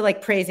in just to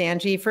praise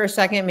Angie for a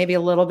second, maybe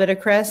a little bit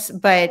of Chris,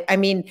 but I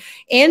mean,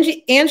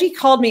 Angie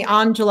called me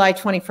on July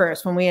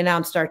 21st when we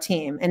announced our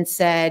team and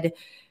said,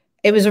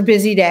 it was a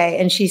busy day.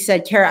 And she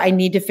said, Kara, I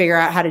need to figure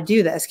out how to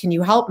do this. Can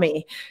you help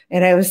me?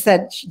 And I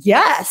said,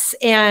 yes.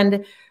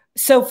 And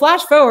so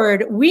flash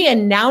forward, we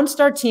announced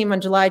our team on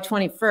July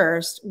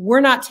 21st. We're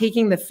not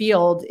taking the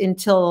field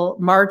until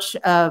March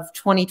of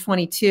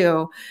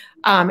 2022.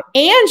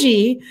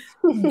 Angie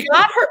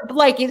got her,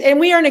 and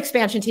we are an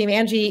expansion team.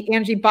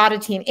 Angie bought a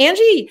team.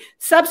 Angie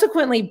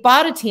subsequently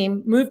bought a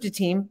team, moved a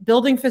team,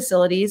 building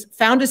facilities,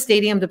 found a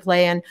stadium to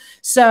play in.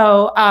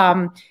 So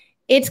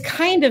it's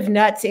kind of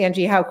nuts,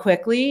 Angie, how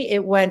quickly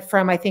it went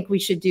from, I think we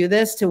should do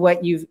this, to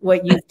what you've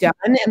done,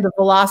 and the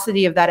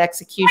velocity of that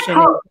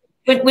execution.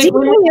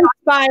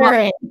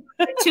 Inspiring.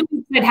 2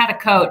 weeks it had a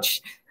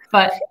coach,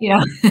 but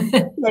yeah,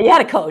 you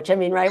had a coach. I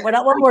mean, right? What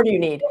more do you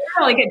need?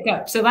 Really good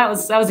coach. So that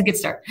was a good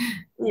start.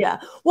 Yeah.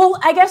 Well,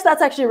 I guess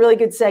that's actually a really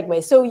good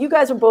segue. So you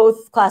guys are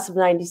both class of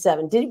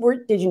 '97.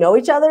 Did you know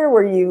each other?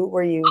 Were you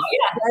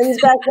friends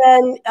back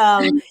then?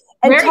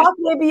 And talk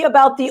maybe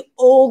about the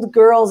Old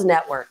Girls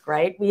Network,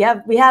 right? We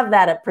have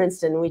that at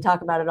Princeton. We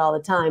talk about it all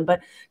the time,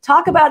 but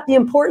talk about the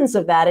importance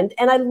of that. And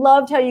I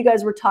loved how you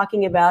guys were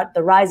talking about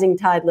the rising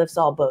tide lifts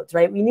all boats,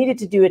 right? We needed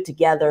to do it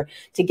together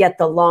to get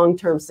the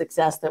long-term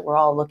success that we're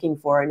all looking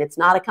for. And it's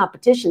not a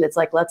competition. It's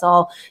like, let's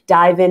all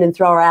dive in and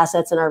throw our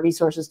assets and our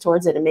resources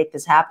towards it and make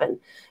this happen.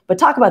 But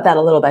talk about that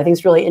a little bit. I think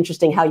it's really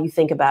interesting how you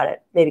think about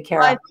it. Maybe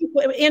Kara.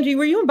 Angie,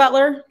 were you in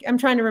Butler? I'm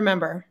trying to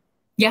remember.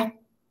 Yeah.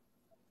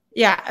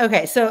 Yeah.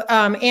 Okay. So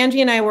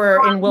Angie and I were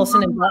in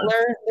Wilson and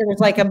Butler. There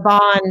was a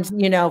bond,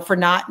 for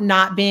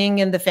not being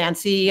in the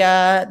fancy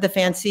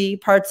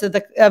parts of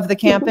the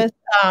campus.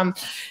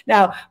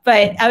 No,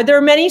 but there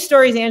are many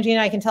stories Angie and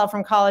I can tell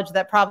from college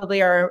that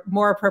probably are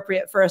more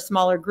appropriate for a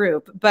smaller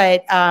group.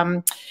 But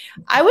I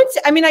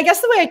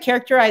guess the way I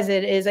characterize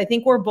it is, I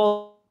think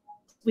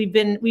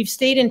we've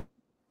stayed in,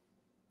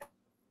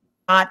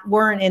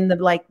 weren't in the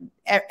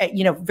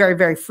very,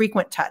 very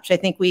frequent touch. I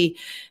think we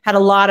had a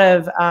lot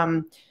of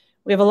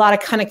we have a lot of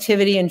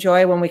connectivity and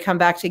joy when we come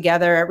back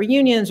together at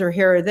reunions or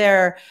here or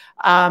there.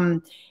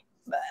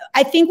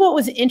 I think what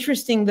was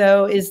interesting,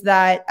 though, is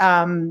that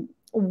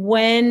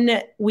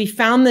when we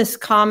found this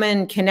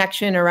common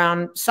connection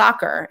around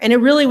soccer, and it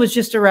really was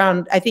just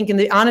around, I think,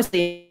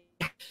 honestly,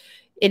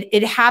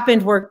 it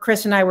happened where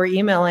Chris and I were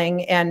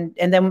emailing, and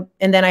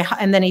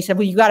then he said,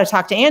 well, you got to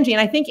talk to Angie.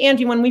 And I think,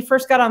 Angie, when we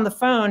first got on the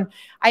phone,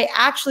 I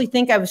actually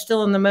think I was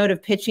still in the mode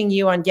of pitching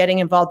you on getting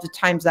involved with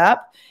Time's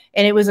Up.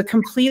 And it was a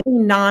completely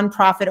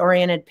nonprofit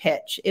oriented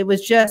pitch. It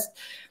was just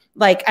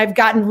I've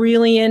gotten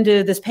really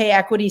into this pay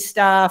equity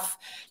stuff,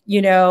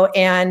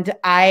 and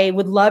I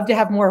would love to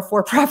have more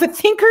for-profit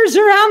thinkers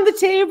around the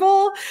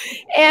table.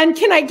 And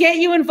can I get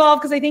you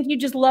involved? Because I think you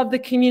just love the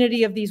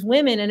community of these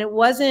women. And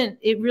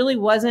it really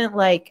wasn't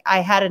like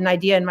I had an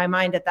idea in my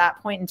mind at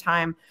that point in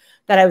time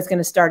that I was going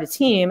to start a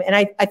team. And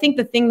I think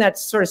the thing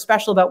that's sort of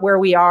special about where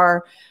we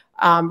are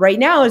right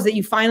now is that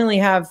you finally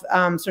have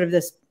sort of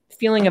this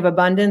feeling of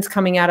abundance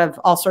coming out of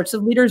all sorts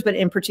of leaders, but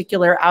in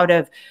particular out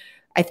of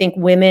I think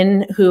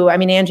women who, I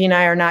mean, Angie and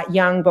I are not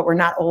young, but we're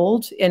not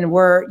old. And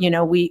we're, you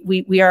know,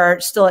 we are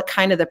still at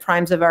kind of the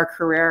primes of our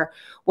career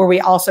where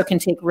we also can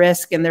take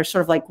risk. And there's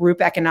sort of like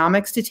group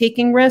economics to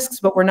taking risks,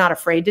 but we're not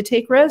afraid to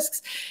take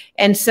risks.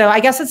 And so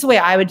I guess that's the way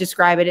I would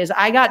describe it, is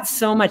I got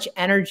so much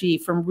energy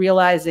from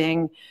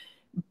realizing,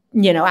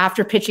 you know,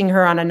 after pitching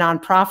her on a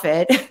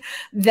nonprofit,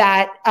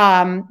 that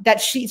that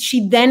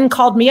she then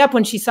called me up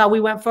when she saw we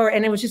went forward,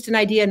 and it was just an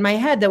idea in my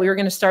head that we were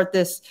going to start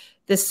this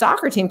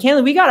soccer team.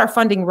 Candidly, we got our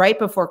funding right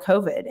before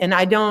COVID, and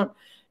I don't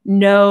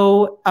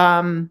know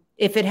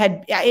if it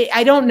had.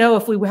 I don't know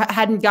if we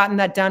hadn't gotten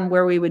that done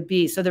where we would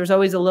be. So there's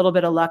always a little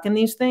bit of luck in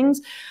these things.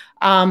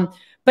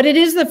 But it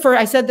is the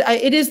first. I said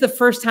it is the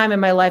first time in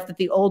my life that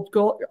the old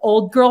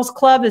girls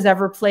club has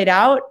ever played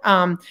out,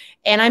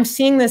 and I'm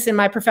seeing this in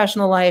my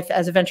professional life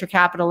as a venture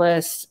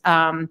capitalist,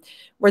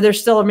 where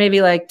there's still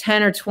maybe like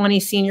 10 or 20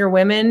 senior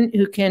women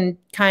who can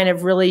kind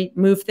of really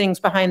move things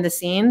behind the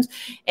scenes,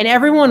 and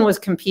everyone was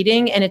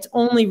competing, and it's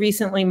only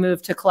recently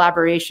moved to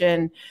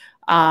collaboration,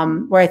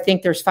 where I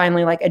think there's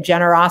finally like a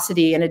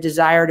generosity and a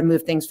desire to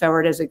move things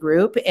forward as a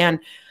group. And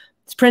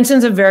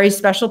Princeton's a very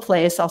special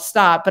place. I'll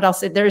stop, but I'll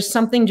say there's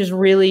something just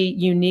really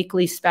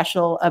uniquely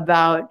special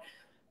about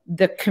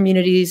the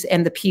communities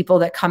and the people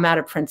that come out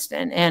of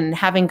Princeton. And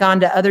having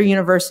gone to other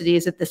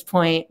universities at this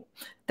point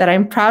that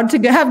I'm proud to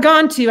have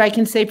gone to, I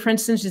can say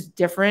Princeton's just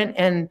different.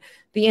 And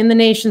the in the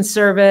nation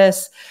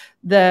service,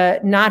 the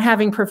not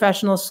having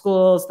professional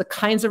schools, the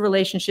kinds of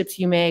relationships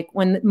you make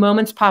when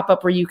moments pop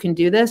up where you can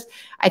do this,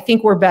 I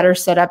think we're better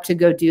set up to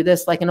go do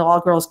this like an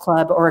all-girls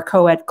club or a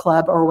co-ed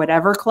club or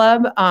whatever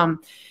club,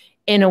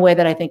 in a way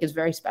that I think is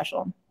very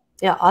special.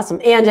 Yeah, awesome.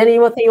 And anything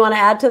you want to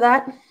add to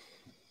that?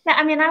 Yeah,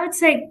 I mean, I would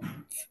say,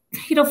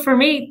 you know, for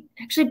me,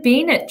 actually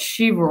being at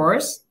She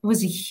Roars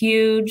was a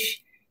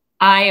huge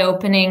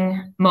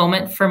eye-opening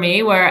moment for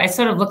me, where I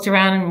sort of looked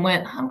around and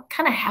went, I'm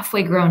kind of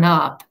halfway grown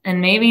up, and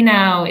maybe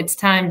now it's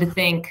time to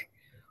think,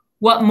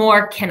 what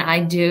more can I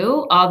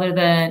do other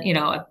than, you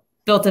know, I've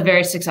built a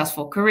very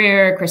successful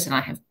career. Chris and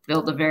I have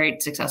built a very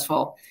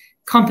successful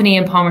company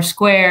in Palmer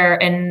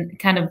Square, and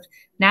kind of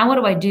now what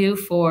do I do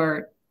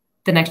for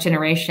the next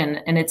generation?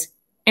 And it's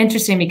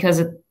interesting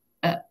because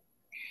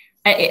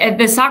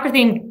the soccer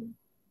thing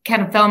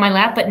kind of fell in my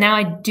lap, but now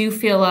I do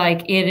feel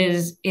like it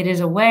is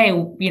a way,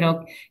 you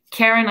know,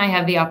 Kara and I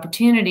have the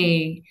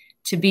opportunity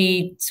to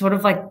be sort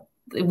of like,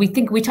 we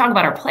talk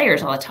about our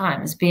players all the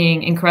time as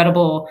being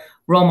incredible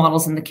role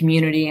models in the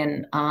community.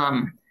 And,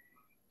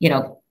 you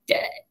know,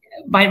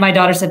 my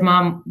daughter said,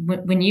 Mom,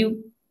 when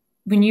you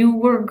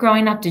were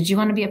growing up, did you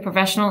want to be a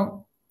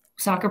professional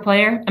soccer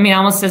player? I mean,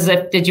 almost as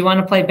if, did you want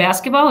to play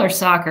basketball or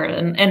soccer?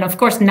 And of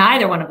course,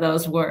 neither one of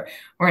those were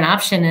an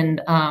option.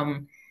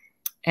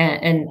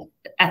 And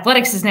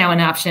athletics is now an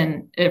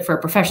option for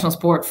a professional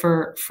sport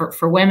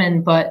for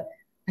women. But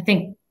I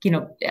think, you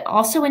know,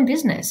 also in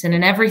business and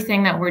in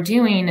everything that we're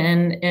doing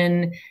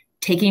and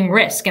taking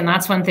risk. And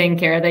that's one thing,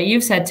 Kara, that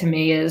you've said to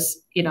me is,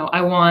 you know,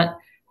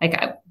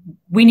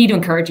 we need to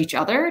encourage each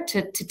other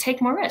to take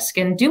more risk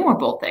and do more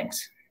bold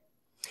things.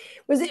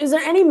 Was there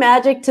any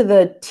magic to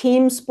the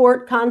team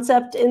sport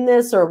concept in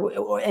this,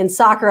 and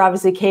soccer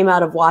obviously came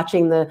out of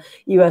watching the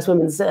U.S.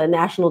 women's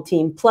national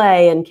team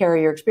play and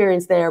carry your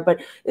experience there.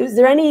 But is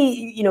there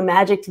any, you know,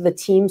 magic to the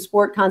team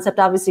sport concept?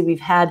 Obviously, we've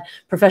had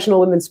professional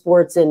women's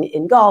sports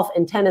in golf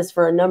and tennis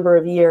for a number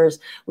of years.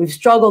 We've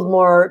struggled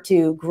more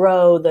to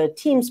grow the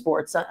team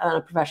sports on a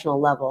professional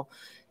level.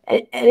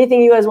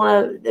 Anything you guys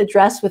want to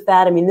address with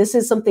that? I mean, this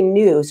is something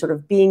new, sort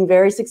of being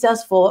very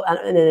successful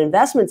in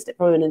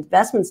from an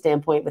investment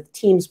standpoint with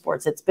team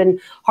sports. It's been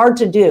hard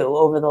to do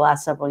over the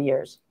last several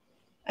years.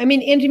 I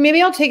mean, Angie,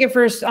 maybe I'll take it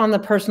first on the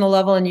personal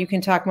level, and you can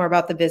talk more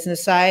about the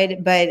business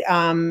side. But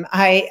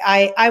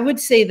I would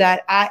say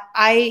that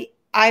I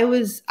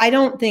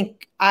don't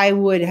think I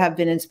would have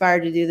been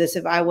inspired to do this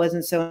if I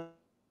wasn't so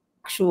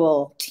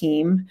actual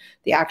team,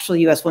 the actual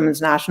U.S.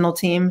 women's national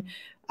team.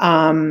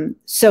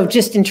 So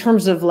just in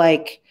terms of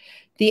like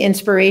the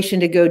inspiration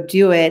to go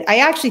do it, I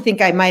actually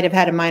think I might have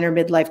had a minor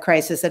midlife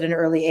crisis at an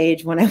early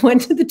age when I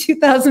went to the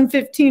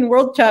 2015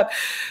 World Cup,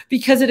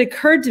 because it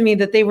occurred to me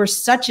that they were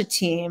such a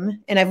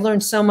team. And I've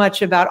learned so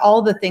much about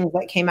all the things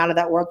that came out of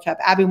that World Cup.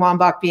 Abby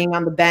Wambach being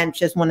on the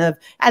bench as one of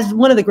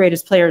the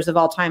greatest players of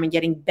all time and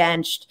getting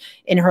benched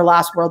in her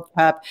last World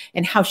Cup,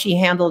 and how she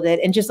handled it.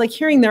 And just like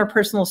hearing their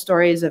personal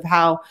stories of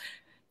how,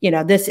 you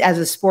know, this as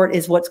a sport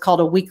is what's called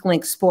a weak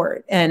link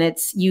sport. And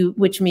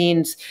which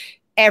means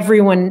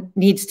everyone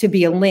needs to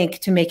be a link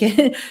to make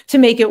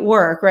it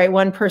work, right?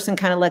 One person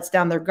kind of lets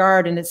down their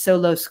guard and it's so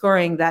low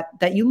scoring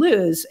that you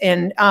lose.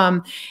 And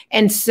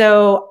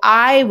so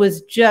I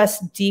was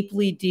just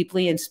deeply,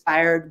 deeply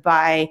inspired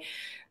by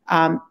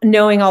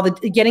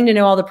getting to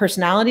know all the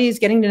personalities,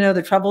 getting to know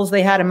the troubles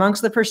they had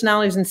amongst the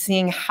personalities, and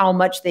seeing how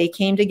much they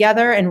came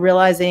together, and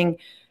realizing,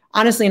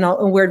 honestly, in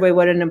a weird way,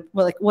 what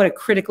a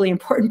critically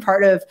important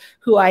part of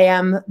who I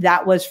am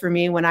that was for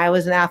me when I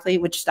was an athlete,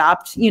 which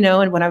stopped, you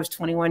know, and when I was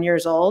 21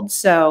 years old.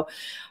 So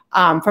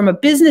From a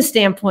business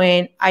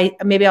standpoint,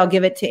 maybe I'll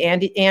give it to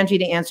Angie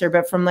to answer,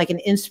 but from like an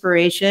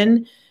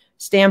inspiration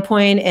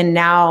standpoint, and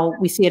now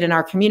we see it in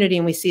our community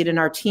and we see it in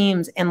our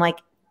teams, and like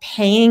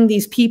paying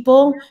these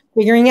people,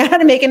 figuring out how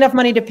to make enough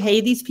money to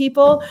pay these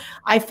people,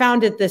 I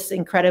found it this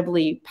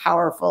incredibly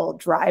powerful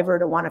driver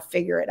to want to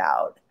figure it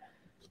out.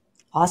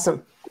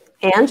 Awesome.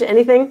 Ange,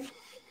 anything?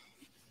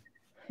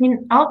 I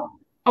mean,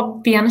 I'll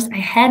be honest, I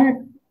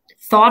hadn't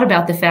thought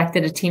about the fact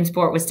that a team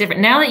sport was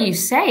different. Now that you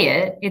say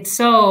it, it's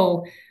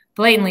so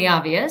blatantly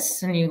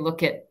obvious. And you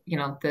look at, you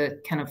know, the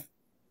kind of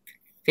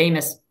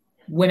famous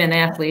women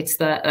athletes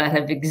that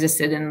have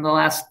existed in the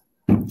last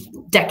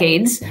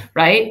decades,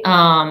 right?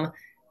 And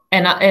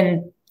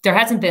there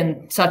hasn't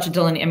been such a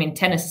delineation. I mean,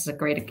 tennis is a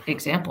great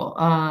example.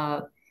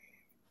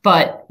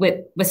 But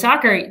with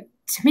soccer,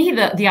 to me,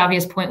 the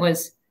obvious point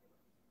was,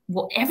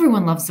 well,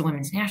 everyone loves the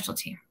women's national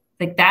team.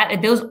 Like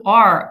that, those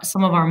are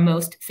some of our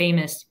most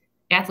famous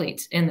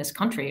athletes in this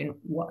country. And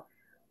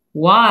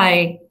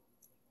why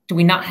do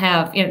we not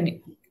have, you know,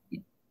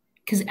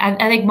 because I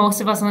think most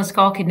of us on this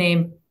call could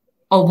name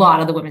a lot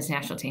of the women's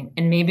national team,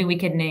 and maybe we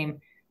could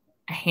name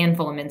a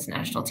handful of men's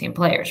national team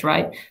players,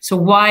 right? So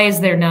why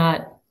is there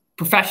not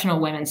professional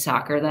women's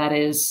soccer that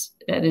is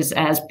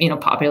as, you know,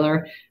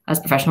 popular as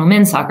professional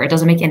men's soccer? It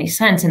doesn't make any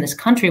sense in this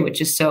country,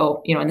 which is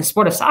so, you know, and the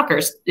sport of soccer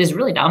is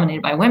really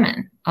dominated by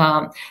women.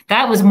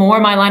 That was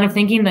more my line of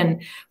thinking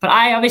but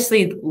I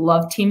obviously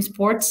love team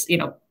sports. You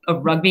know,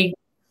 rugby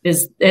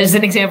is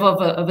an example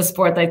of a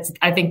sport that's,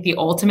 I think, the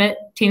ultimate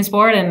team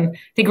sport. And I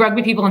think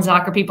rugby people and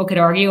soccer people could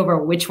argue over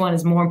which one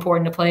is more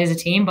important to play as a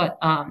team, but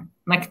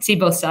I could see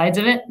both sides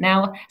of it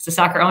now as a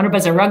soccer owner. But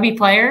as a rugby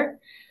player,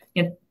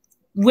 you know,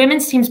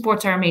 women's team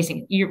sports are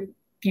amazing.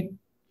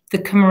 The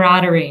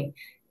camaraderie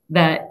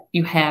that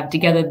you have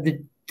together,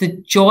 the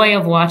joy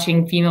of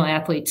watching female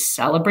athletes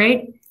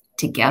celebrate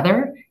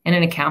together and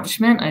an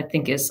accomplishment, I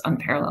think, is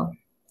unparalleled.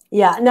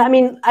 Yeah, no, I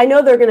mean, I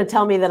know they're going to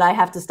tell me that I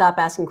have to stop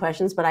asking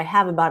questions, but I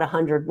have about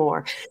 100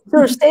 more.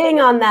 So staying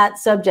on that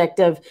subject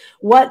of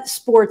what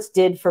sports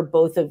did for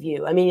both of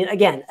you. I mean,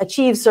 again,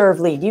 achieve, serve,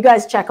 lead. You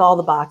guys check all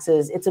the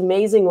boxes. It's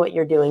amazing what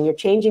you're doing. You're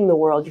changing the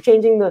world. You're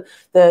changing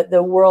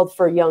the world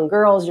for young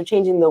girls. You're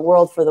changing the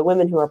world for the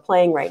women who are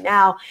playing right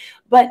now.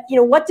 But, you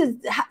know,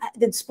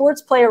 did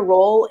sports play a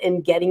role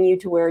in getting you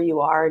to where you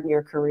are in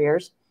your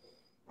careers?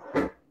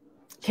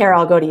 Kara,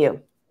 I'll go to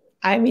you.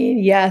 I mean,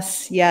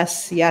 yes,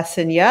 yes, yes,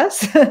 and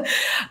yes.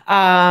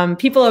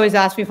 People always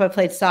ask me if I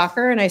played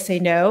soccer, and I say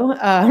no.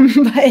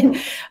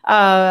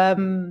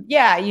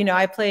 Yeah, you know,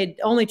 I played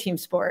only team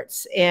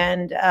sports,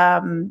 and you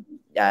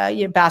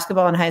know,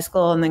 basketball in high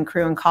school, and then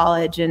crew in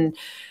college. And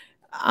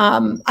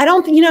I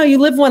don't think, you know, you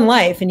live one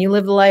life, and you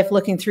live the life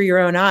looking through your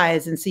own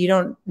eyes, and so you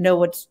don't know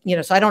what's, you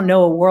know. So I don't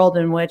know a world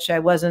in which I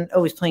wasn't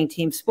always playing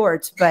team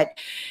sports, but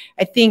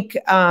I think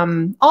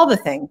all the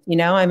things, you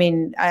know. I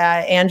mean,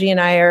 Angie and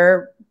I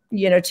are,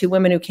 you know, two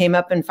women who came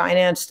up in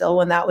finance still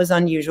when that was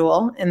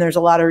unusual. And there's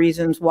a lot of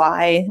reasons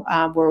why,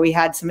 where we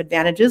had some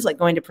advantages, like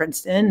going to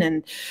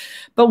Princeton.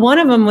 But one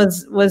of them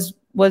was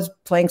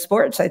playing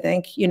sports. I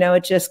think, you know,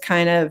 it just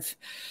kind of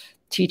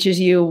teaches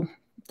you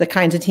the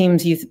kinds of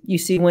teams you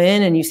see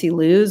win and you see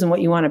lose and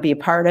what you want to be a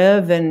part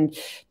of, and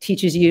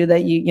teaches you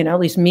that you know, at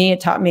least me, it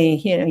taught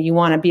me, you know, you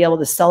want to be able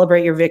to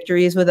celebrate your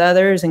victories with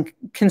others and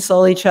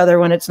console each other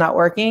when it's not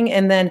working.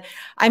 And then,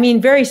 I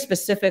mean, very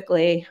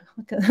specifically,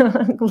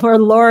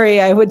 Lord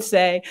Lori, I would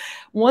say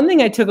one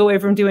thing I took away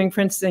from doing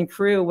Princeton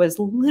crew was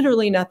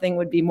literally nothing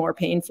would be more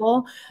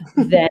painful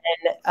than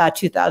a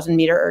 2,000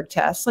 meter erg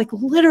test, like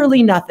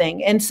literally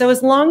nothing. And so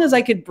as long as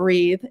I could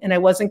breathe and I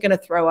wasn't going to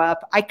throw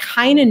up, I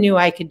kind of knew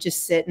I could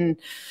just sit and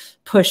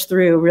push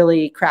through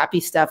really crappy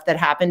stuff that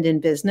happened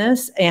in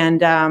business.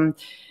 And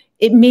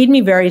it made me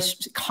very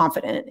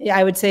confident.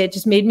 I would say it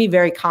just made me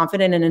very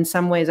confident. And in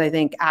some ways, I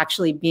think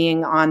actually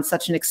being on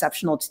such an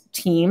exceptional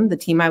team, the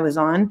team I was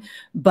on,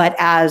 but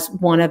as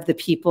one of the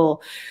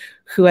people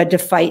who had to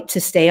fight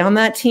to stay on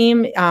that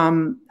team,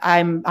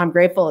 I'm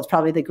grateful. It's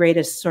probably the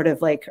greatest sort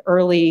of like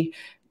early,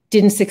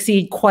 didn't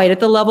succeed quite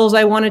at the levels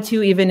I wanted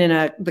to, even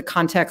in the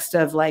context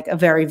of like a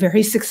very,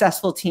 very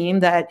successful team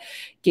that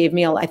gave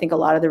me, I think, a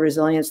lot of the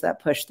resilience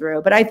that pushed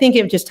through. But I think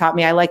it just taught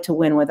me I like to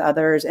win with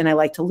others and I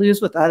like to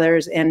lose with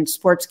others. And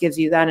sports gives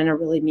you that in a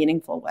really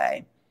meaningful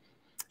way.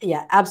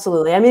 Yeah,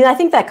 absolutely. I mean, I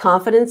think that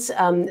confidence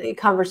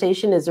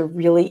conversation is a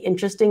really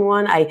interesting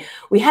one.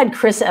 We had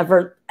Chris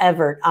Everett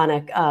on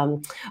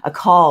a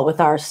call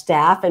with our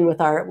staff and with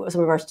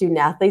some of our student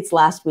athletes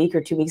last week or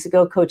 2 weeks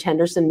ago. Coach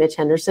Henderson, Mitch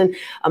Henderson,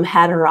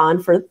 had her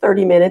on for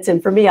 30 minutes.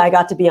 And for me, I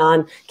got to be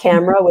on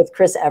camera with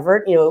Chris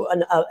Everett, you know,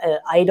 an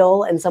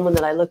idol and someone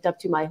that I looked up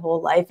to my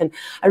whole life. And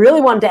I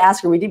really wanted to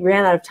ask her, we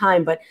ran out of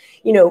time, but,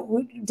 you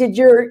know, did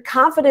your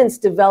confidence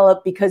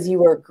develop because you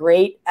were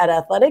great at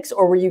athletics,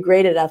 or were you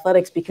great at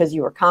athletics because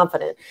you were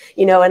confident?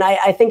 You know, and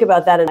I think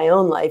about that in my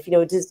own life, you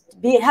know, just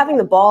having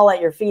the ball at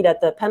your feet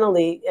at the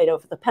penalty, you know,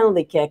 for the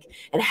penalty kick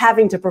and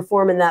having to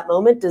perform in that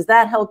moment, does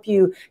that help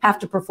you have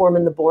to perform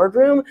in the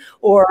boardroom,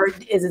 or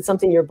is it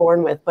something you're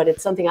born with? But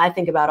it's something I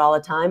think about all the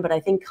time. But I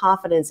think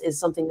confidence is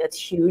something that's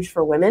huge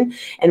for women,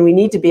 and we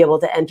need to be able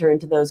to enter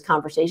into those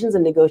conversations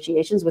and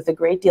negotiations with a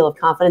great deal of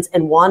confidence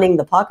and wanting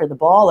the puck or the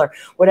ball or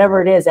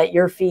whatever it is at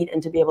your feet,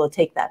 and to be able to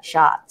take that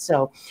shot.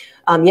 So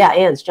yeah,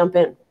 Ange, jump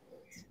in.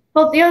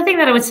 Well, the other thing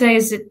that I would say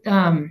is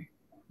that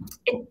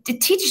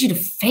it teaches you to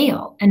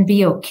fail and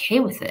be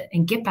okay with it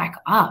and get back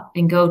up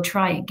and go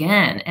try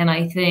again. And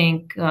I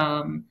think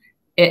I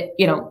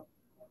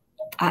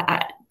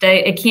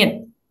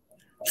can't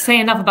say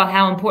enough about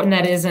how important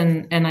that is.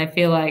 And I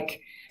feel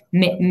like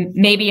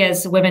maybe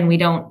as women, we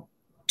don't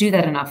do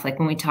that enough. Like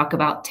when we talk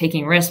about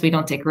taking risks, we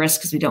don't take risks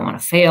because we don't want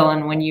to fail.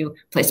 And when you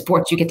play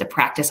sports, you get to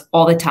practice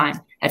all the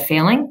time at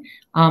failing,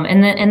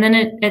 and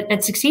then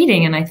at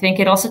succeeding. And I think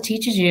it also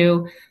teaches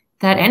you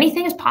that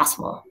anything is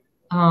possible.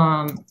 We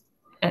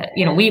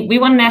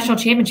won a national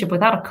championship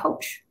without a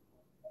coach,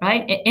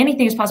 right?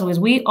 Anything is possible because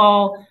we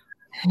all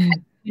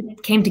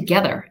came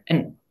together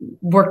and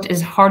worked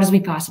as hard as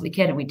we possibly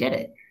could, and we did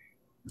it.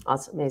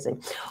 Awesome.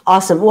 Amazing.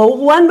 Awesome.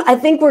 Well, I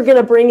think we're going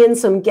to bring in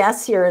some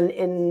guests here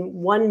in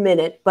 1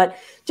 minute, but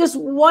just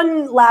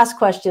one last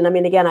question. I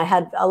mean, again, I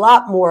had a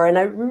lot more, and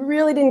I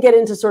really didn't get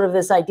into sort of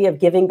this idea of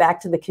giving back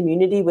to the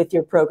community with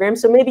your program.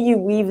 So maybe you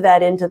weave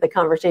that into the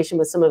conversation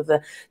with some of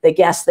the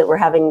guests that we're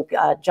having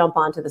jump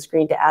onto the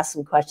screen to ask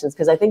some questions,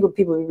 because I think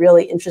people are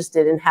really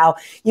interested in how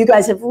you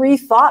guys have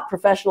rethought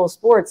professional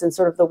sports and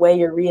sort of the way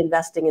you're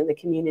reinvesting in the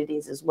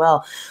communities as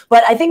well.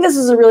 But I think this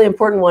is a really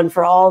important one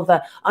for all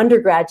the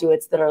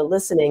undergraduates that are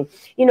listening.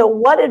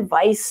 What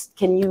advice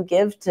can you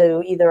give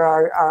to either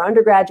our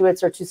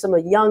undergraduates or to some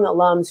of the young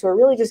alums who are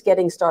really just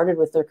getting started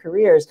with their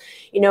careers,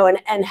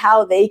 and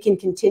how they can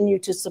continue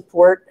to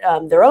support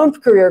their own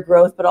career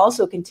growth, but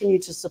also continue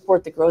to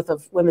support the growth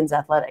of women's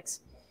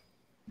athletics?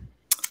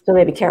 So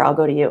maybe, Kara, I'll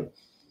go to you.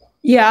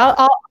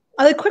 Yeah,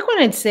 the quick one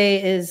I'd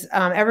say is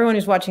everyone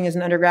who's watching as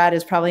an undergrad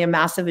is probably a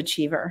massive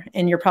achiever,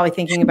 and you're probably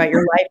thinking about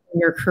your life and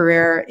your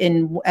career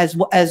as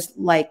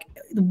like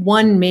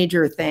one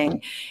major thing.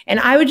 And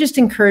I would just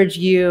encourage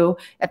you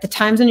at the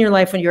times in your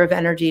life when you have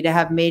energy to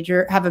have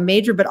a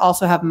major, but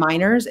also have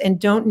minors, and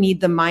don't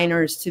need the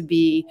minors to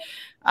be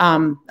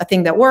a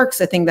thing that works,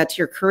 a thing that's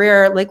your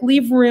career. Like,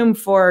 leave room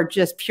for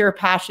just pure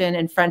passion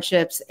and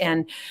friendships,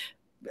 and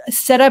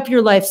set up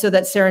your life so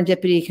that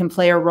serendipity can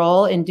play a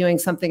role in doing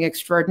something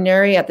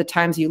extraordinary at the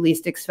times you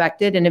least expect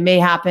it. And it may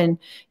happen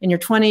in your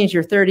 20s,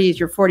 your 30s,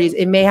 your 40s.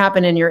 It may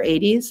happen in your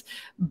 80s,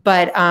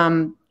 but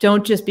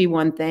don't just be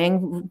one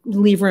thing.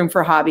 Leave room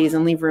for hobbies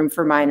and leave room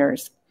for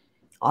minors.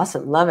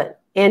 Awesome. Love it.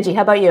 Angie,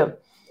 how about you?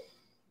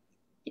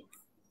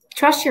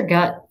 Trust your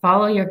gut,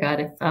 follow your gut.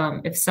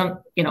 If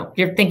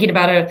you're thinking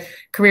about a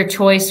career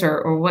choice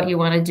or what you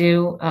want to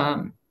do,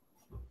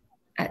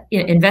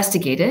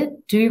 investigate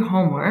it, do your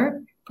homework,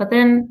 but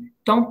then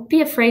don't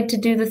be afraid to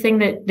do the thing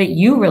that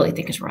you really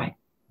think is right.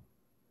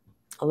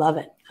 I love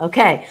it.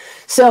 Okay.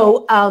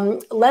 So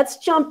let's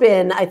jump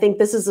in. I think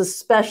this is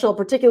a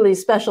particularly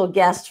special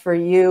guest for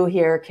you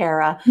here,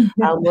 Kara.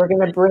 We're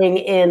going to bring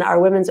in our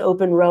women's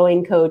open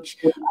rowing coach,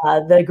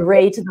 the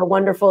great, the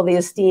wonderful, the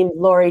esteemed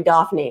Lori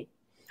Daphne.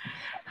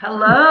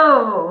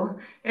 Hello.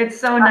 It's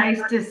so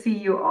nice to see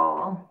you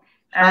all.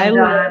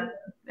 And,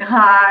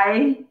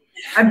 hi.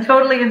 I'm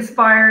totally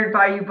inspired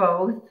by you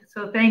both.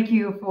 So thank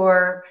you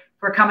for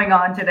coming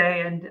on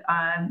today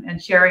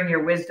and sharing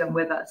your wisdom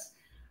with us.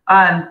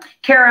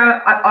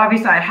 Kara,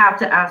 obviously I have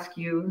to ask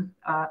you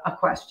a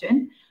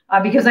question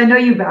because I know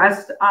you've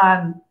asked.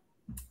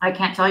 I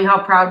can't tell you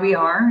how proud we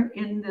are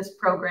in this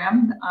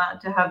program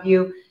to have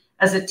you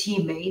as a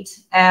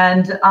teammate.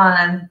 And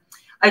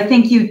I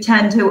think you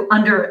tend to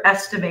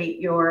underestimate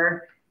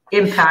your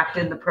impact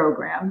in the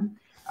program.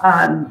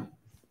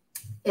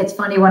 It's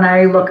funny, when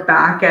I look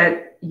back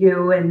at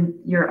you and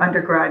your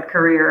undergrad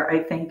career,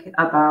 I think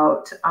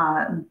about,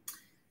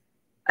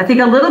 I think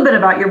a little bit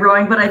about your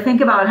rowing, but I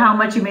think about how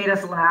much you made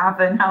us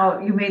laugh and how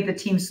you made the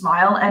team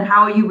smile and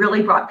how you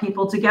really brought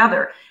people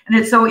together. And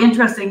it's so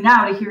interesting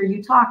now to hear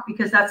you talk,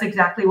 because that's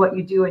exactly what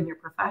you do in your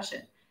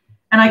profession.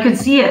 And I could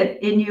see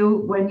it in you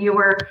when you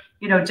were,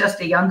 just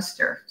a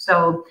youngster.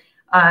 So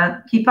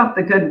keep up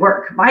the good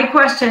work. My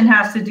question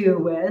has to do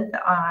with,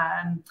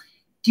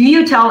 do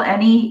you tell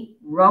any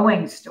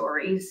rowing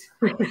stories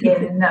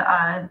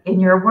in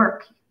your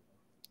work?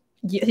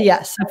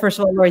 Yes. First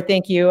of all, Lori,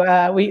 thank you.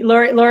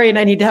 Lori and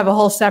I need to have a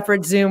whole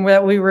separate Zoom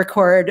that we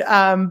record.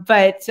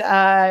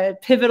 But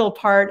pivotal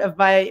part of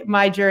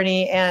my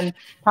journey, and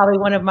probably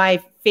one of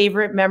my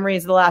favorite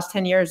memories of the last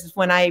 10 years, is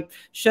when I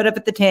showed up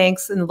at the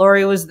tanks and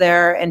Lori was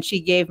there, and she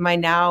gave my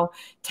now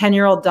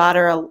 10-year-old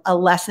daughter a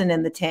lesson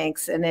in the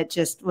tanks. And it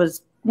just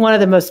was one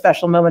of the most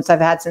special moments I've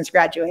had since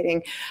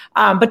graduating.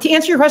 But to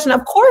answer your question,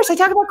 of course, I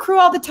talk about crew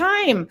all the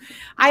time.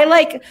 I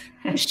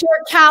share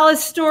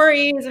callous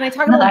stories, and I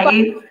talk about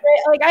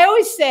like I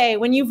always say,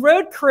 when you've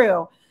rowed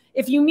crew,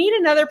 if you meet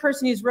another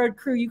person who's rowed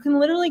crew, you can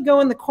literally go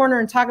in the corner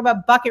and talk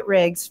about bucket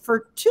rigs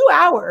for 2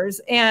 hours,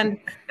 and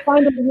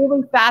find it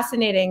really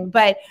fascinating.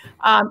 But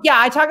yeah,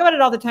 I talk about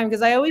it all the time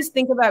because I always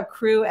think about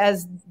crew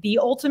as the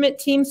ultimate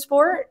team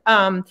sport.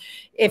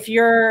 If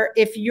your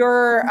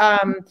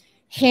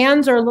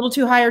hands are a little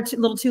too high or a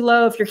little too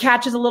low, if your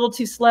catch is a little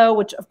too slow,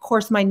 which of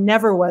course mine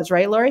never was,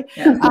 right, Lori?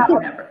 Yeah,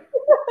 never.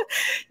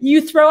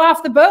 You throw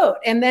off the boat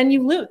and then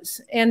you lose.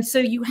 And so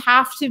you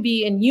have to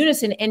be in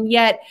unison. And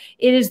yet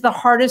it is the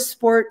hardest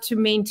sport to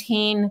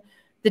maintain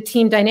the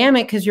team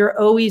dynamic because you're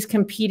always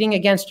competing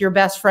against your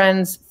best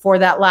friends for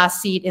that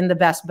last seat in the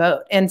best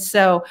boat. And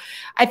so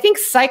I think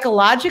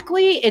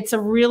psychologically, it's a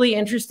really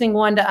interesting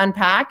one to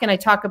unpack. And I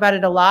talk about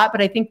it a lot,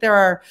 but I think there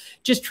are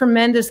just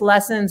tremendous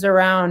lessons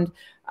around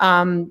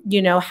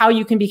you know, how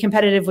you can be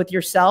competitive with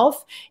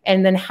yourself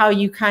and then how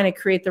you kind of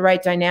create the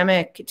right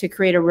dynamic to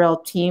create a real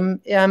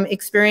team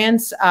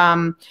experience.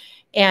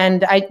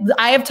 And I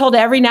have told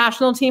every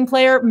national team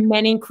player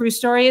many crew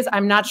stories.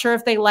 I'm not sure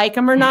if they like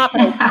them or not,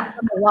 but I like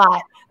them a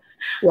lot.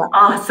 Yeah.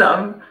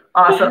 Awesome.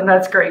 Awesome.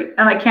 That's great.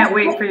 And I can't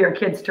wait for your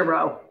kids to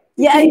row.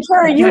 Yeah, and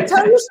Carrie, you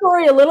tell your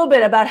story a little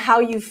bit about how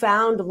you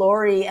found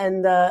Lori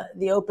and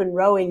the open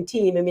rowing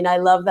team. I mean, I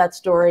love that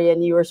story,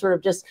 and you were sort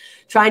of just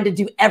trying to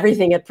do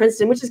everything at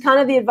Princeton, which is kind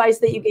of the advice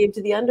that you gave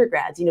to the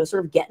undergrads, you know,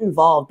 sort of get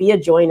involved, be a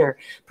joiner,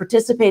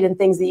 participate in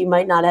things that you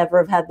might not ever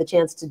have had the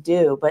chance to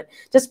do. But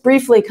just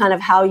briefly, kind of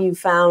how you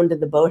found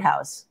the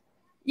boathouse.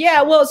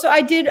 Yeah, well, so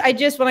I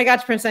just, when I got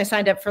to Princeton, I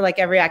signed up for like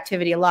every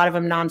activity, a lot of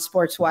them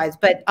non-sports wise,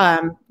 but,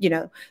 you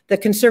know, the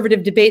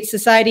Conservative Debate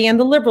Society and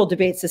the Liberal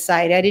Debate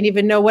Society, I didn't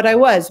even know what I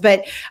was,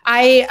 but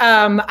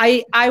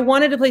I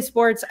wanted to play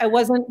sports. I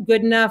wasn't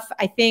good enough,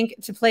 I think,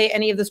 to play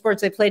any of the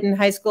sports I played in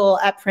high school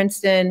at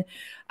Princeton.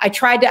 I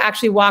tried to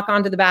actually walk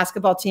onto the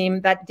basketball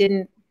team. That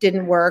didn't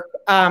work.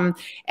 And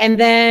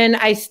then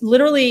I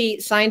literally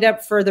signed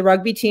up for the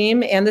rugby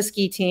team and the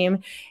ski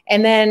team.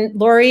 And then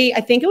Lori,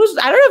 I think it was,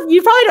 I don't know,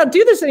 you probably don't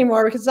do this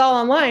anymore because it's all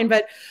online,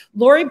 but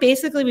Lori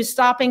basically was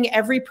stopping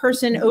every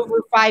person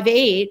over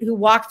 5'8" who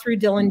walked through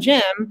Dillon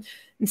Gym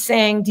and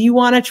saying, do you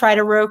want to try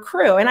to row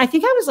crew? And I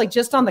think I was like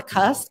just on the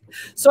cusp.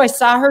 So I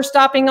saw her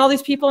stopping all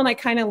these people and I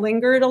kind of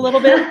lingered a little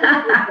bit.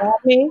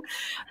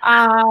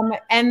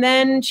 And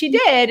then she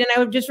did. And I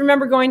would just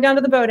remember going down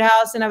to the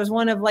boathouse and I was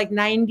one of like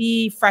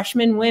 90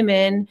 freshman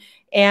women.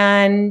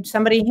 And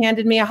somebody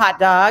handed me a hot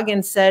dog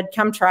and said,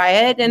 come try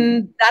it.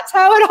 And that's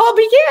how it all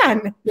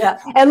began. Yeah.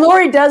 And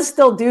Lori does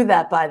still do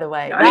that, by the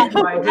way. Not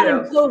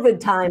in COVID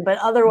time, but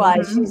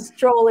otherwise she's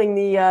strolling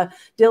the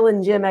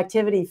Dillon Gym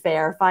activity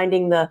fair,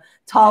 finding the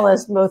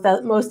tallest,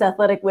 most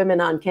athletic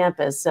women on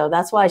campus. So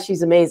that's why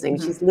she's amazing.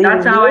 She's leaving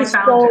that's how I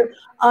found her.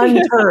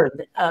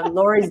 Unturned.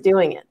 Lori's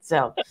doing it.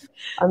 So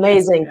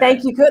amazing.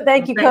 Thank you.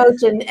 Thank you,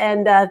 Coach.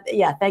 And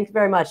yeah, thank you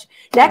very much.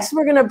 Next,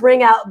 we're going to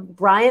bring out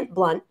Bryant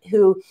Blunt,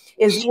 who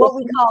is what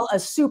we call a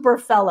super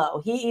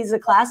fellow. He's a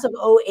class of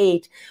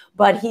 08,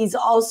 but he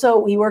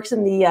works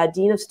in the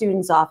Dean of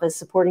Students office,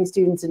 supporting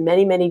students in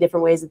many, many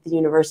different ways at the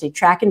university,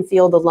 track and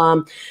field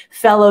alum,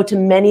 fellow to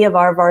many of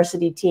our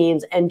varsity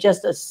teams, and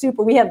just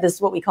we have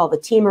this, what we call the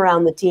team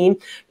around the team.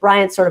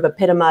 Bryant sort of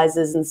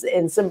epitomizes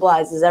and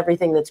symbolizes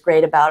everything that's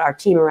great about our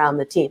team around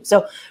the team.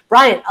 So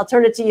Bryant, I'll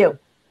turn it to you.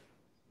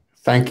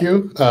 Thank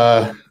you.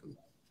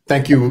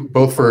 Thank you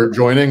both for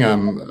joining.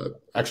 I'm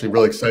actually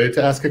really excited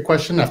to ask a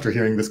question after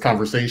hearing this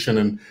conversation.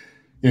 And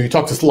you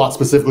talked a lot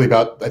specifically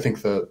about, I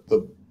think,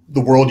 the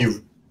world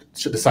you've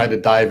decided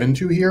to dive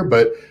into here.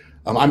 But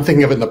I'm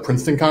thinking of it in the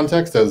Princeton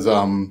context. As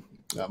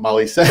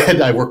Molly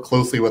said, I work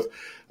closely with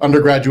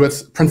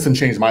undergraduates. Princeton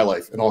changed my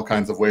life in all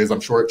kinds of ways.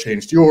 I'm sure it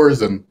changed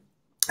yours. And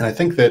I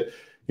think that,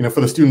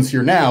 for the students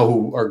here now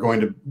who are going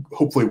to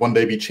hopefully one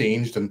day be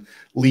changed and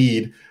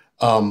lead,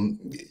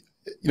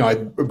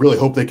 I really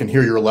hope they can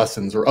hear your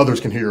lessons or others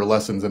can hear your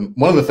lessons. And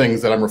one of the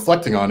things that I'm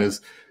reflecting on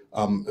is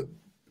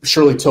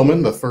Shirley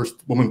Tillman, the first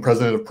woman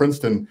president of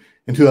Princeton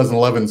in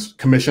 2011,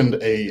 commissioned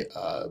a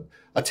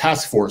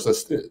task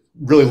force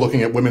really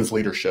looking at women's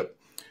leadership.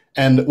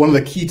 And one of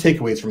the key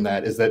takeaways from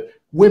that is that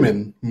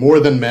women, more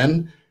than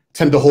men,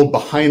 tend to hold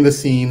behind the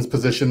scenes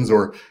positions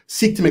or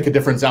seek to make a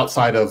difference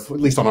outside of, at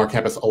least on our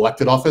campus,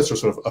 elected office or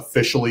sort of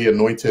officially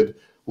anointed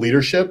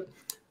leadership.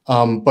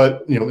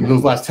 But in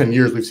those last 10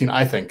 years, we've seen,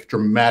 I think,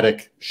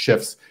 dramatic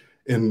shifts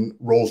in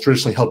roles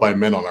traditionally held by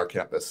men on our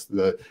campus.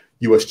 The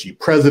USG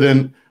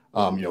president,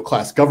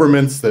 class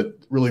governments that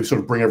really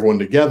sort of bring everyone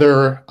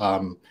together,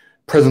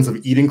 presence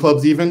of eating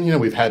clubs even.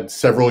 We've had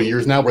several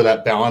years now where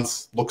that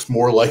balance looks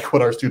more like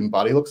what our student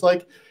body looks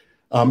like.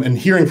 And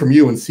hearing from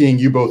you and seeing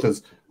you both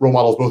as role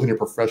models, both in your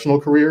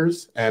professional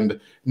careers and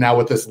now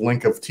with this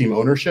link of team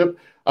ownership,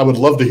 I would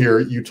love to hear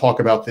you talk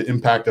about the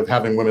impact of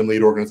having women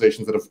lead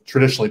organizations that have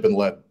traditionally been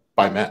led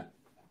by men.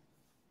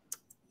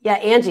 Yeah,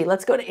 Angie,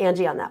 let's go to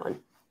Angie on that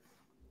one.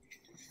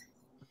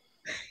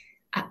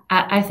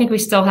 I think we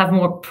still have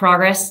more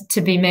progress to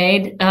be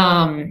made,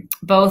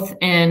 both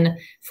in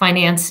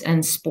finance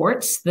and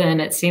sports. Then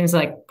it seems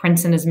like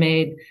Princeton has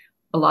made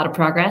a lot of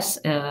progress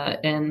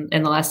in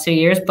the last 2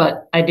 years.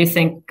 But I do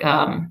think,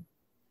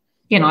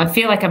 I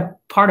feel like I'm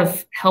part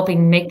of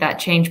helping make that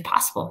change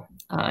possible.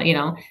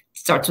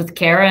 Starts with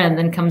Kara and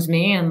then comes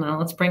me, and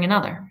let's bring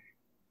another.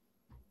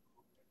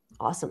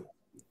 Awesome.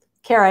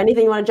 Kara,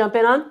 anything you want to jump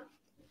in on?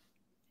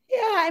 Yeah,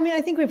 I mean,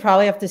 I think we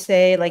probably have to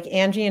say, like,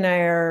 Angie and I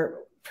are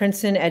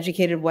Princeton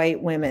educated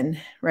white women,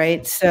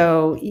 right?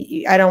 So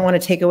I don't want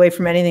to take away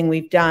from anything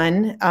we've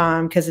done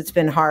because it's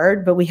been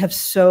hard, but we have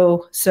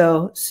so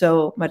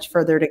much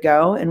further to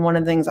go. And one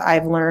of the things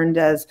I've learned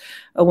as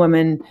a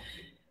woman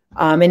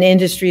in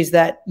industries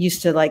that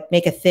used to like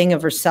make a thing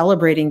of or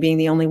celebrating being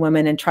the only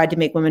woman and tried to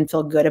make women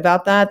feel good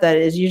about that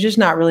is you're just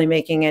not really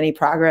making any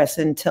progress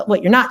until, well,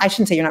 you're not, I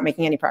shouldn't say you're not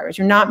making any progress.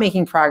 You're not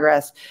making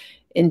progress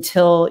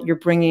until you're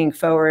bringing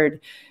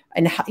forward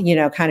and,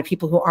 kind of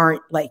people who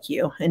aren't like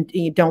you and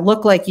you don't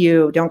look like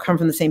you, don't come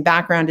from the same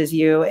background as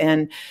you.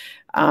 And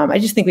I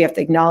just think we have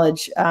to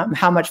acknowledge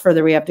how much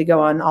further we have to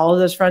go on all of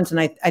those fronts. And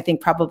I think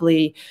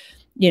probably,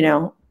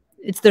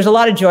 there's a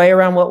lot of joy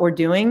around what we're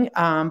doing,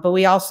 but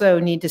we also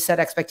need to set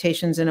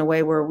expectations in a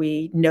way where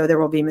we know there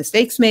will be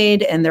mistakes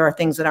made and there are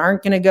things that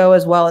aren't going to go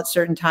as well at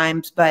certain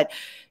times. But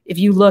if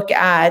you look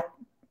at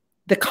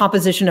the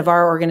composition of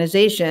our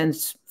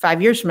organizations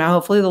 5 years from now,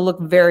 hopefully they'll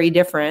look very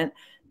different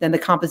than the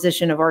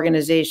composition of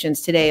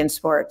organizations today in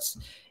sports,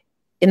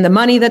 in the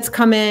money that's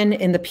come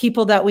in the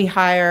people that we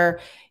hire,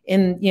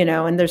 and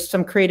there's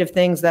some creative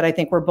things that I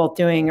think we're both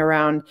doing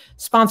around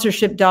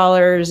sponsorship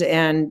dollars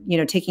and,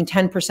 taking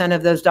 10%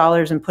 of those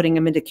dollars and putting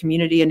them into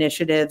community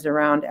initiatives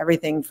around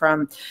everything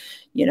from,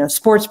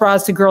 sports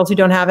bras to girls who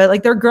don't have it.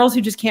 Like there are girls who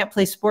just can't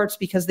play sports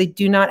because they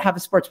do not have a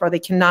sports bra. They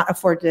cannot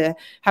afford to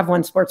have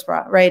one sports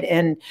bra. Right.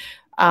 And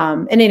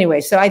anyway,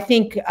 so I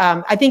think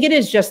it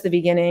is just the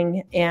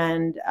beginning,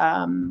 and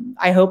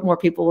I hope more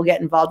people will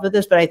get involved with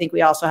this, but I think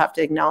we also have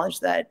to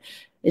acknowledge that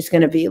it's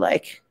going to be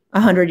like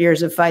 100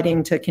 years of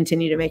fighting to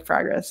continue to make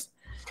progress.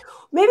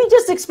 Maybe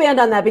just expand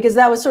on that, because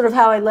that was sort of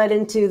how I led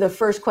into the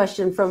first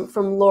question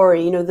from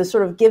Lori, the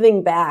sort of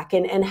giving back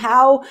and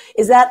how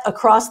is that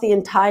across the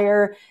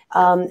entire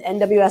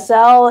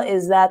NWSL?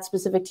 Is that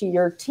specific to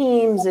your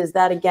teams? Is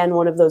that, again,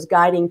 one of those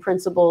guiding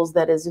principles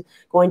that is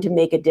going to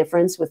make a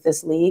difference with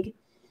this league?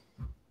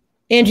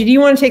 Angie, do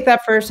you want to take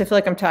that first? I feel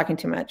like I'm talking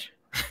too much.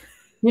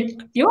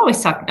 You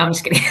always talk. No, I'm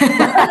just kidding.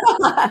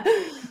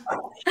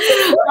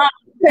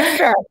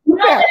 Sure.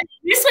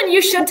 This one you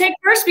should take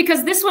first,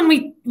 because this one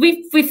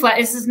we flat.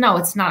 It's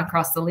not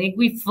across the league.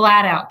 We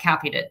flat out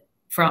copied it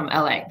from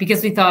LA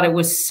because we thought it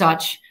was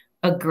such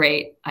a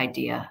great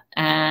idea.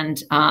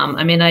 And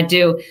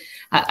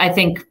I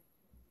think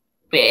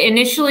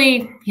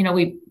initially,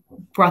 we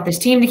brought this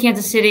team to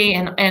Kansas City,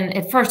 and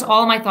at first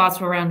all of my thoughts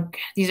were around,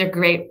 these are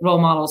great role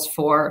models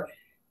for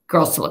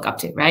girls to look up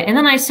to, right? And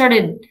then I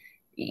started,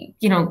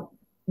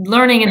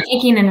 learning and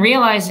thinking and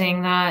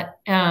realizing that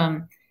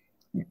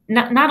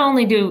not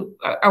only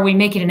are we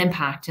making an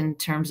impact in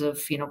terms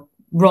of,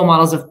 role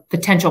models of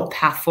potential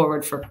path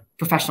forward for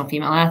professional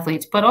female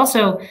athletes, but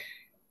also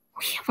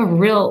we have a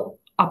real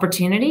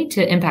opportunity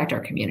to impact our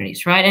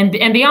communities, right?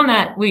 And beyond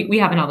that, we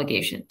have an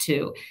obligation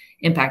to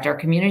impact our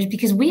communities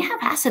because we have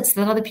assets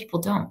that other people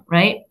don't,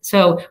 right?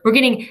 So we're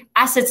getting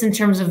assets in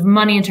terms of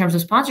money, in terms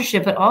of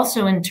sponsorship, but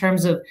also in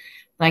terms of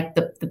like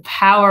the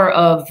power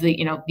of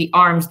the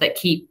arms that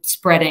keep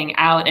spreading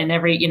out, and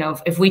every,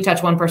 if we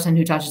touch one person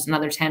who touches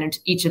another 10, and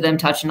each of them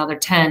touch another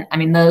 10, I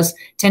mean, those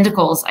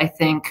tentacles, I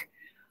think,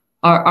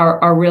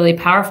 are really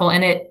powerful.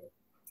 And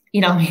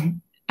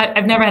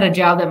I've never had a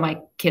job that my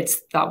kids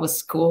thought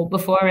was cool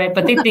before, right?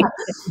 But they think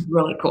it's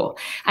really cool.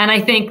 And I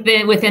think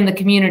that within the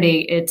community,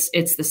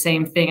 it's the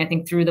same thing. I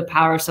think through the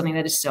power of something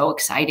that is so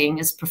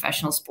exciting as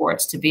professional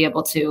sports, to be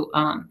able to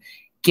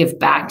give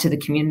back to the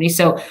community.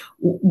 So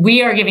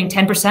we are giving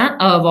 10%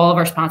 of all of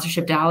our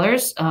sponsorship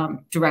dollars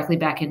directly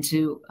back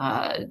into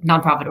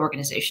nonprofit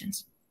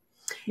organizations.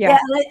 Yeah,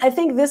 and I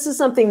think this is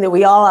something that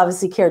we all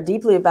obviously care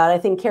deeply about. I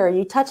think, Kara,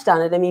 you touched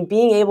on it. I mean,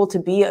 being able to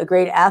be a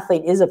great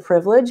athlete is a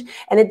privilege,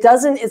 and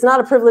it's not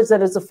a privilege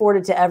that is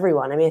afforded to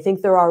everyone. I mean, I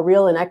think there are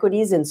real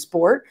inequities in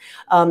sport,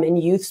 in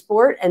youth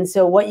sport. And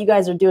so what you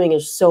guys are doing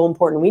is so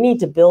important. We need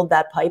to build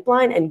that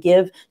pipeline and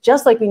give,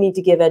 just like we need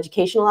to give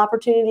educational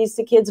opportunities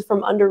to kids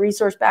from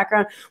under-resourced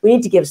background, we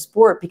need to give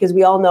sport, because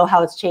we all know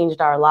how it's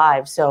changed our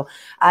lives. So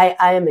I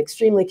am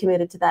extremely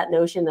committed to that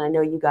notion, and I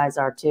know you guys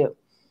are too.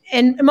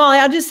 And Molly,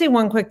 I'll just say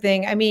one quick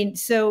thing.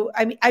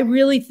 I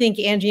really think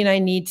Angie and I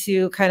need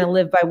to kind of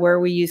live by where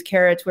we use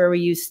carrots, where we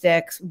use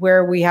sticks,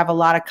 where we have a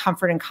lot of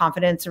comfort and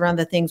confidence around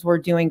the things we're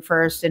doing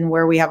first, and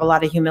where we have a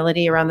lot of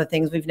humility around the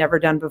things we've never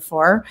done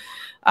before.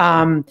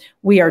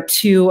 We are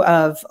 2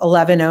 of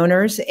 11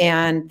 owners,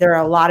 and there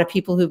are a lot of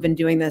people who've been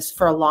doing this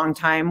for a long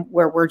time,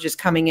 where we're just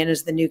coming in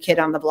as the new kid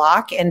on the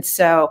block. And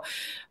so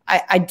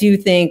I do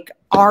think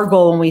our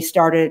goal when we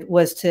started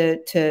was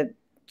to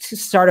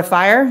start a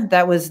fire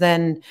that was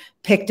then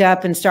picked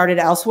up and started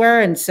elsewhere.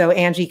 And so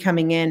Angie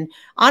coming in,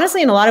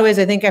 honestly, in a lot of ways,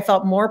 I think I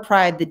felt more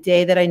pride the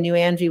day that I knew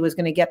Angie was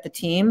going to get the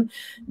team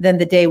than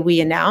the day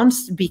we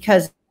announced,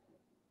 because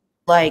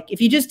like,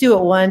 if you just do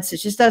it once, it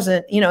just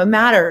doesn't, it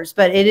matters,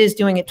 but it is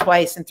doing it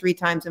twice and 3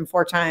 times and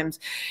 4 times.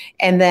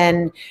 And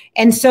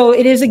so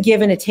it is a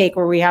give and a take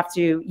where we have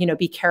to,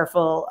 be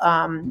careful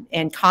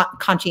and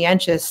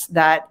conscientious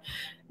that,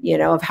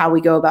 of how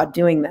we go about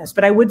doing this.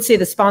 But I would say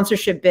the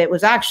sponsorship bit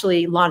was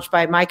actually launched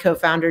by my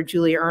co-founder,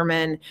 Julia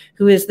Ehrman,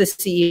 who is the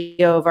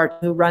CEO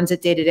who runs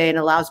it day to day and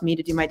allows me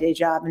to do my day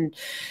job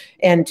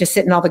and just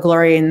sit in all the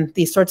glory and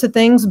these sorts of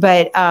things.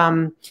 But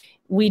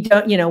we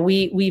don't,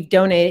 we've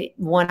donated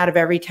 1 out of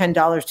every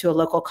 $10 to a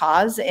local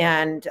cause.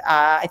 And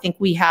I think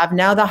we have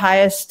now the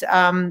highest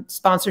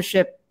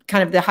sponsorship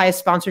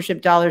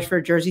dollars for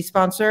a jersey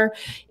sponsor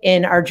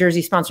in our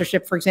jersey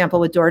sponsorship, for example,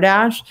 with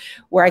DoorDash,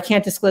 where I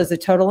can't disclose the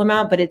total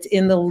amount, but it's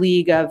in the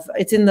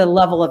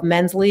level of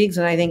men's leagues.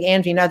 And I think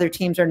Angie and other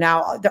teams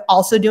they're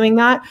also doing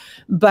that.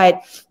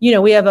 But,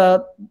 we have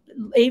a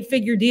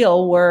 8-figure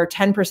deal where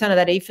 10% of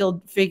that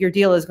 8-figure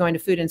deal is going to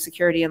food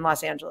insecurity in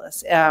Los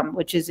Angeles,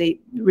 which is a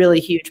really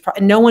huge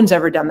no one's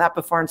ever done that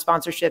before in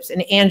sponsorships.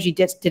 And Angie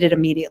did it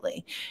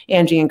immediately,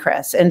 Angie and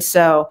Chris. And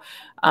so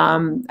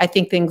I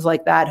think things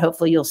like that,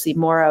 hopefully you'll see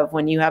more of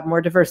when you have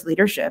more diverse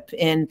leadership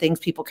in things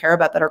people care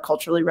about that are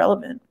culturally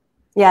relevant.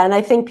 Yeah, and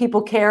I think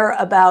people care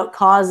about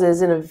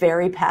causes in a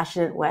very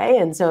passionate way.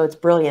 And so it's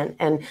brilliant.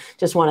 And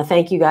just want to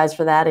thank you guys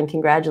for that and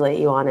congratulate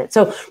you on it.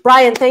 So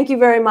Brian, thank you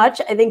very much.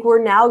 I think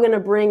we're now going to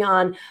bring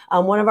on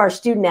one of our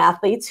student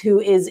athletes who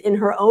is in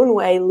her own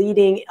way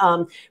leading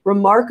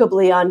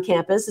remarkably on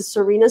campus, is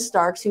Serena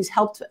Starks, who's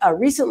helped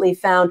recently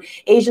found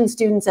Asian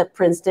students at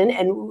Princeton,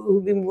 and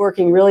who've been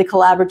working really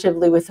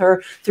collaboratively with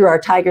her through our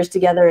Tigers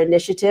Together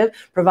initiative,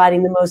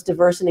 providing the most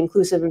diverse and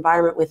inclusive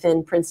environment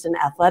within Princeton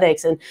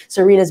athletics. And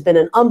Serena's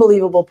been an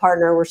unbelievable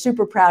partner. We're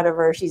super proud of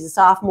her. She's a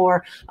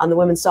sophomore on the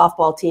women's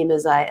softball team,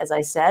 as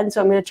I said.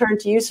 So I'm going to turn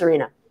to you,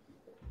 Serena.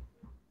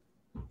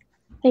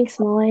 Thanks,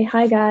 Molly.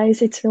 Hi,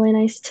 guys. It's really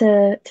nice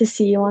to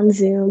see you on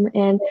Zoom.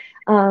 And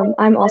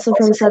I'm also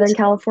from Southern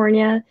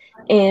California,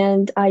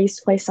 and I used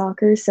to play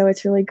soccer. So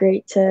it's really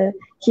great to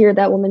hear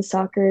that women's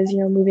soccer is,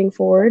 moving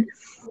forward.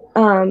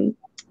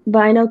 But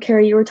I know,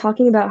 Carrie, you were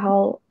talking about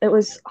how it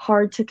was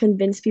hard to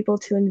convince people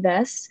to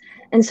invest.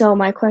 And so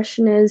my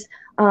question is,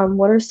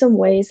 what are some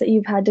ways that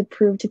you've had to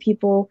prove to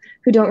people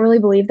who don't really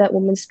believe that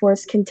women's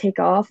sports can take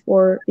off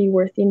or be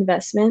worth the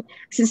investment?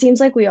 Because it seems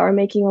like we are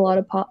making a lot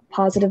of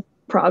positive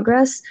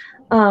progress.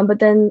 But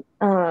then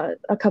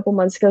a couple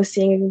months ago,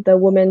 seeing the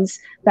women's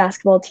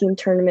basketball team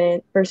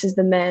tournament versus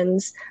the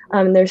men's,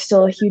 there's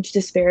still a huge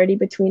disparity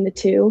between the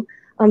two.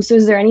 So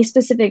is there any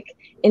specific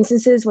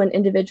instances when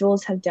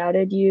individuals have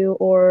doubted you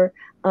or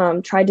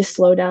tried to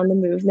slow down the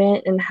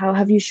movement, and how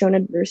have you shown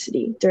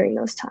adversity during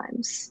those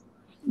times?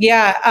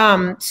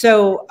 Yeah.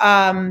 So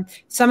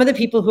some of the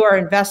people who are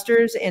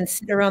investors and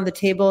sit around the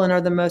table and are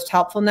the most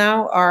helpful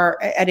now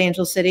at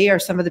Angel City are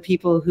some of the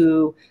people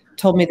who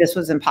told me this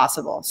was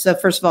impossible. So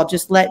first of all,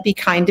 just be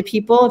kind to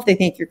people if they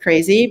think you're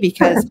crazy,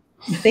 because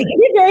they can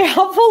be very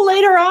helpful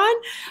later on.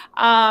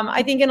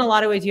 I think in a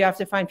lot of ways you have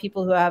to find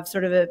people who have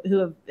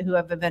who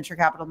have a venture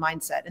capital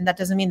mindset, and that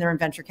doesn't mean they're in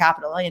venture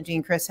capital. Angie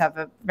and Chris have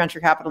a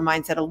venture capital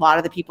mindset. A lot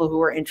of the people who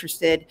were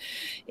interested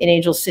in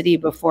Angel City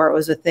before it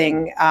was a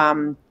thing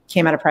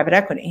came out of private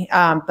equity,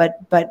 but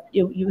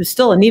it was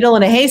still a needle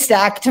in a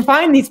haystack to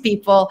find these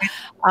people.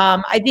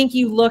 I think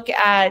you look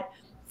at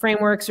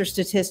frameworks or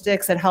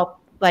statistics that help.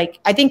 Like,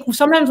 I think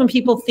sometimes when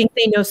people think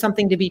they know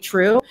something to be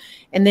true,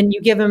 and then you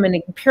give them an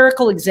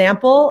empirical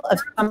example of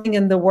something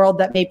in the world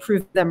that may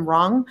prove them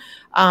wrong,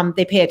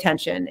 they pay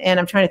attention. And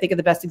I'm trying to think of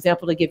the best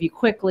example to give you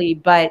quickly,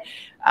 but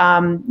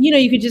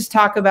you could just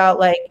talk about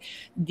like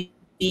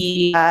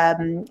the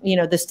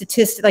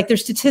statistic, like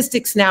there's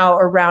statistics now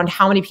around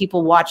how many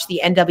people watch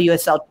the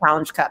NWSL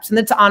Challenge Cups, and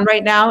it's on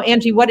right now.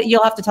 Angie,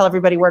 you'll have to tell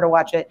everybody where to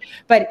watch it,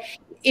 but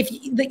if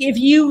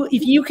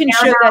you can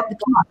show that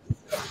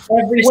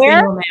every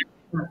single man.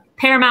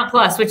 Paramount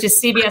Plus, which is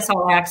CBS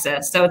All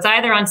Access. So it's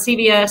either on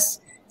CBS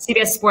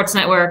Sports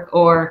Network,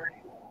 or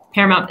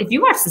Paramount. If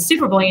you watch the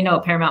Super Bowl, you know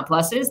what Paramount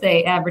Plus is.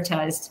 They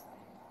advertised.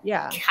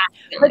 Yeah.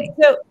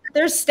 So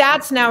there's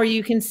stats now where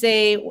you can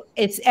say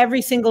it's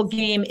every single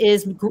game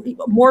is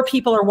more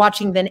people are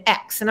watching than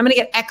X. And I'm going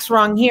to get X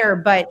wrong here,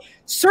 but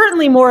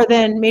certainly more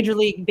than Major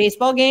League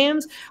Baseball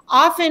games,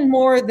 often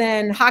more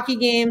than hockey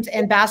games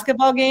and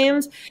basketball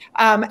games.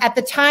 At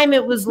the time,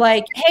 it was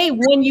like, hey,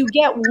 when you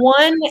get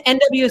one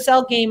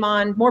NWSL game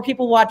on, more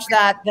people watch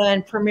that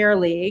than Premier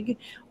League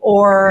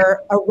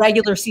or a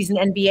regular season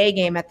NBA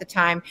game at the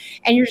time.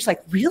 And you're just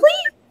like, really?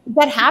 Is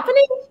that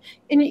happening?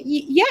 And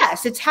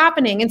yes, it's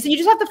happening. And so you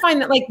just have to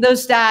find that, like,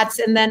 those stats.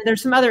 And then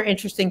there's some other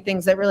interesting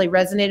things that really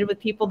resonated with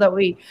people that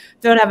we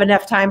don't have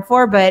enough time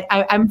for, but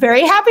I'm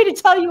very happy to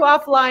tell you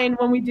offline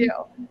when we do.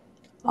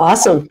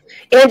 Awesome.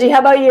 Angie,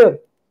 how about you?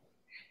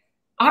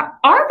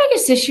 Our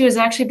biggest issue has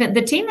actually been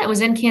the team that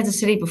was in Kansas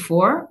City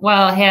before,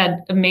 while it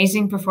had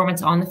amazing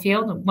performance on the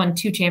field, won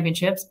 2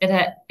 championships,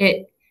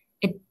 it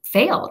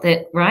failed.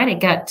 It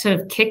got sort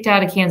of kicked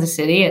out of Kansas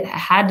City. It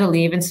had to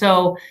leave. And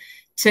so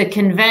to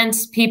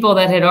convince people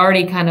that had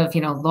already kind of,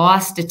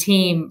 lost a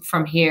team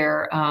from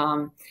here,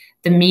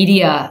 the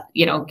media,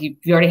 you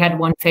already had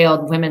one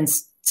failed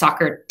women's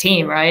soccer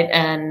team, right?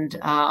 And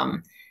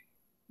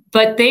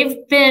but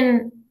they've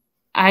been,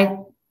 I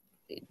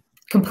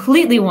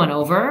completely won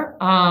over.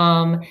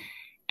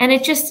 And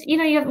it just,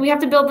 we have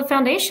to build the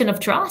foundation of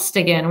trust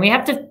again. We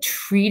have to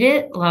treat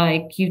it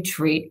like you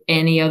treat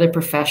any other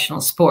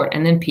professional sport.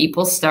 And then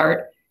people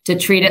start to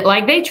treat it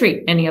like they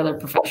treat any other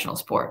professional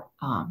sport.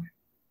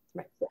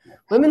 Right.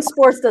 Women's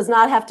sports does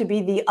not have to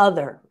be the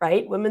other,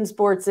 right? Women's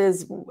sports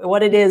is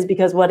what it is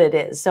because what it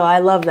is. So I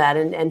love that,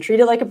 and treat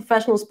it like a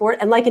professional sport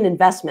and like an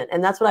investment.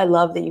 And that's what I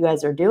love that you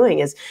guys are doing,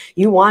 is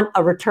you want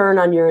a return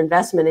on your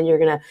investment, and you're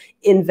going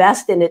to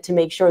invest in it to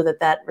make sure that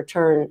that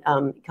return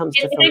comes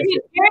to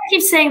fruition. Eric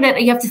keeps saying that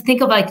you have to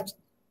think of, like,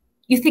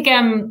 you think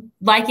I'm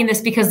liking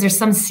this because there's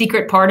some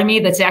secret part of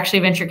me that's actually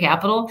venture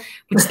capital,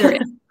 which there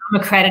is. I'm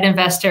a credit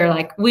investor.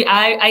 Like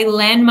I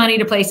lend money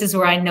to places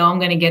where I know I'm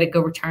going to get a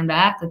good return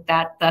back.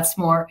 That's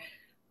more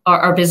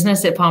our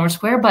business at Palmer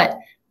Square. But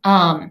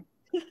I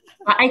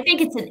think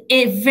it's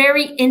a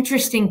very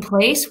interesting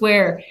place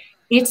where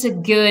it's a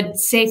good,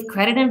 safe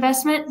credit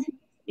investment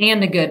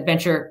and a good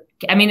venture.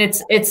 I mean,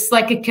 it's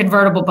like a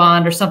convertible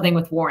bond or something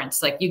with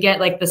warrants. Like you get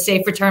like the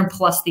safe return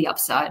plus the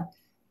upside.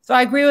 So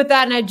I agree with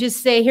that. And I'd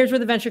just say, here's where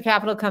the venture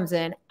capital comes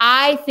in.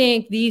 I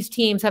think these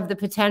teams have the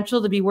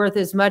potential to be worth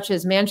as much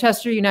as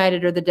Manchester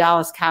United or the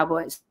Dallas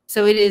Cowboys.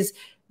 So it is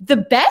the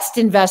best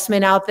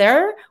investment out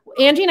there.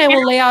 Angie and I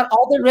will lay out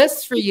all the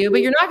risks for you,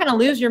 but you're not going to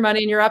lose your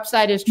money, and your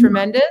upside is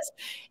tremendous.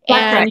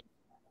 And right.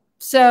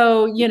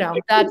 So,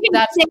 that's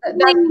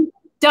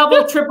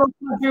double, triple,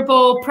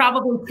 quadruple,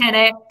 probably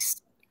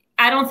 10x.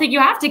 I don't think you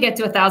have to get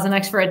to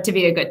 1,000x for it to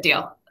be a good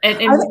deal. I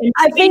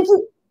think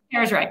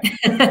Sarah's right.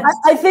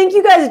 I think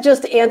you guys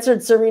just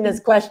answered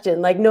Serena's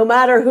question. Like, no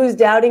matter who's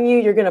doubting you,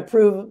 you're going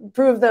to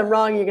prove them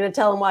wrong. You're going to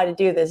tell them why to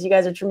do this. You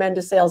guys are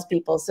tremendous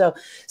salespeople. So,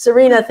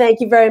 Serena, thank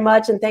you very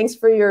much, and thanks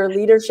for your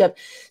leadership.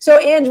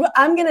 So, Ange,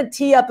 I'm going to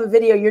tee up a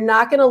video. You're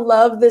not going to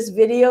love this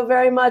video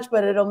very much,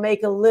 but it'll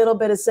make a little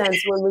bit of sense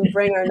when we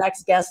bring our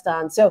next guest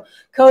on. So,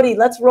 Cody,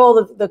 let's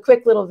roll the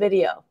quick little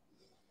video.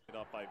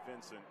 Up by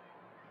Vincent.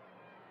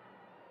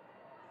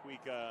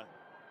 Kuika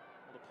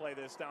to play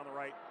this down the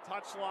right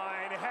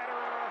touchline. Header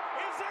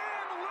is in.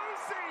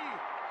 Lucy.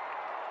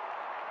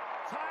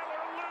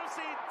 Tyler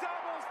Lucy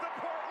doubles the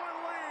Portland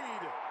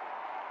lead.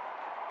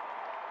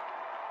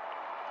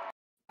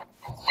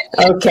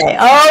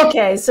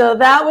 Okay. So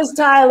that was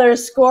Tyler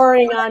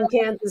scoring on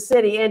Kansas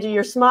City. Angie,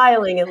 you're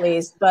smiling at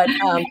least, but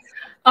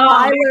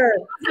Tyler,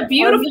 it's a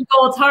beautiful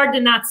goal. It's hard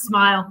to not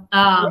smile.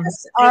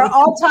 Yes, our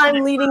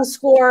all-time leading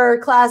scorer,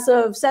 class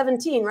of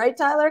 17, right,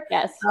 Tyler?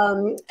 Yes.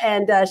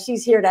 And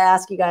she's here to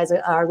ask you guys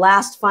our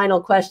last final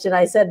question.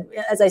 As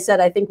I said,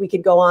 I think we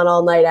could go on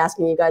all night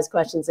asking you guys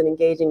questions and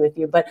engaging with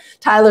you, but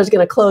Tyler's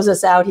going to close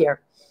us out here.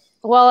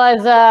 Well,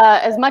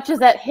 as much as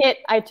that hit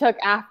I took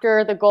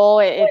after the goal,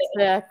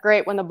 it's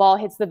great when the ball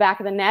hits the back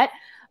of the net.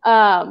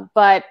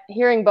 But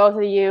hearing both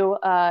of you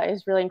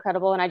is really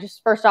incredible. And I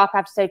just first off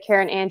have to say,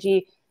 Karen,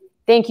 Angie,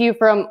 thank you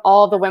from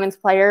all of the women's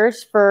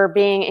players for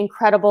being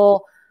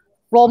incredible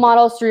role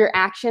models through your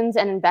actions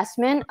and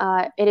investment.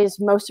 It is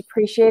most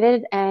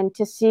appreciated. And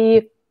to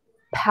see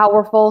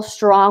powerful,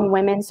 strong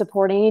women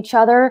supporting each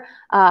other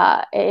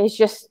is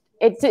just,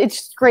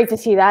 it's great to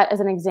see that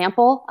as an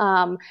example.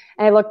 And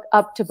I look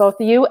up to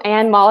both of you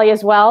and Molly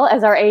as well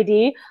as our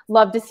AD.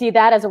 Love to see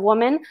that as a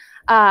woman.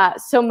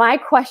 So my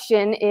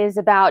question is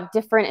about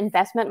different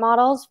investment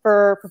models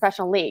for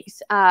professional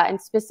leagues,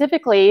 and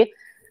specifically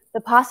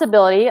the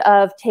possibility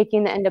of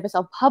taking the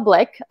NWSL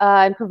public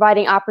and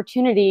providing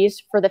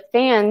opportunities for the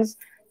fans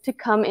to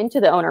come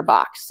into the owner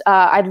box.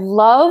 I'd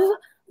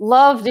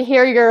love to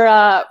hear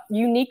your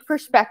unique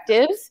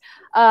perspectives,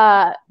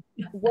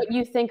 what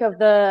you think of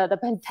the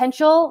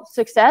potential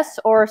success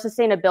or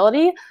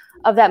sustainability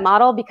of that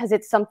model, because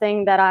it's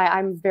something that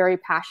I'm very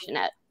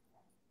passionate.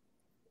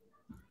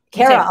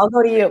 Kara, I'll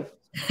go to you.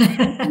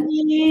 I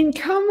mean,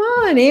 come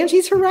on,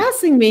 Angie's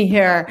harassing me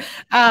here.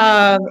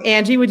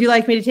 Angie, would you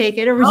like me to take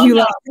it, or would you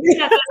like?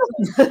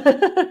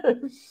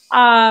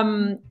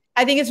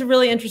 I think it's a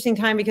really interesting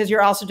time because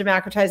you're also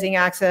democratizing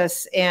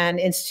access and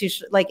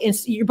institution,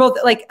 you're both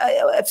like.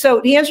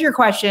 So to answer your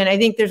question, I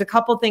think there's a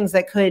couple things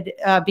that could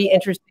be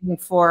interesting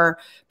for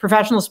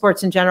professional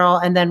sports in general,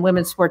 and then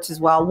women's sports as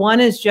well. One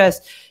is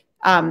just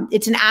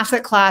it's an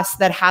asset class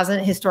that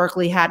hasn't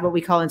historically had what we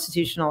call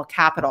institutional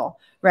capital.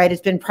 Right,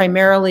 it's been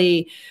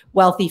primarily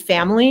wealthy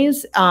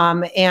families,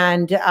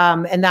 and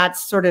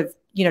that's sort of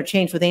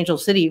changed with Angel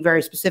City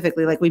very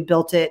specifically. Like, we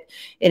built it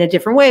in a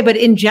different way, but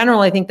in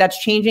general, I think that's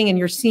changing, and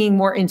you're seeing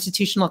more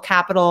institutional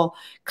capital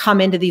come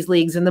into these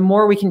leagues. And the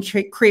more we can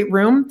create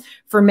room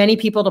for many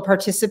people to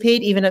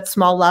participate, even at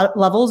small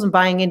levels and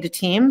buying into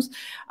teams,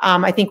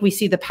 I think we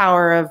see the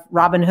power of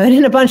Robinhood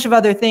and a bunch of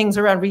other things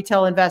around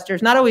retail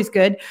investors. Not always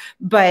good,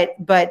 but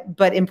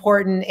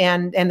important,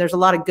 and there's a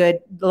lot of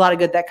good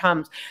that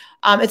comes.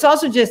 It's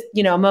also just,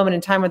 a moment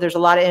in time where there's a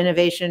lot of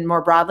innovation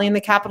more broadly in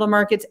the capital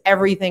markets,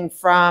 everything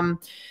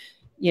from,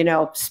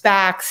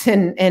 SPACs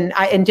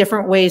and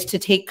different ways to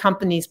take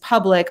companies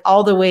public,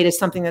 all the way to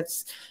something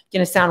that's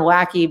going to sound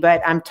wacky,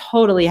 but I'm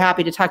totally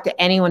happy to talk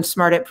to anyone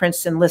smart at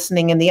Princeton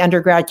listening in the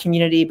undergrad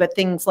community, but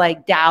things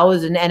like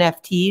DAOs and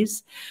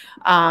NFTs,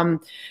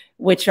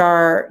 which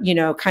are,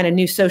 kind of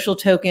new social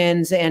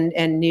tokens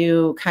and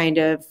new kind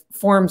of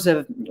forms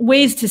of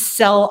ways to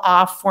sell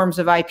off forms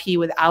of IP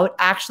without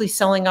actually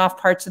selling off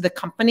parts of the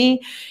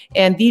company.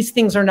 And these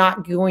things are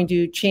not going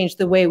to change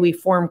the way we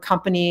form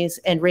companies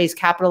and raise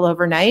capital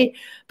overnight.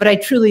 But I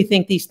truly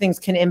think these things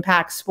can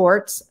impact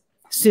sports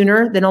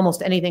sooner than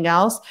almost anything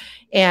else.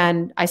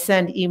 And I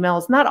send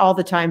emails, not all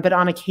the time, but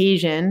on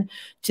occasion,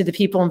 to the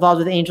people involved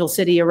with Angel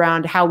City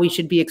around how we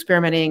should be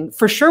experimenting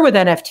for sure with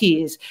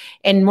NFTs,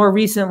 and more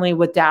recently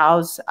with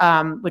DAOs,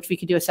 which we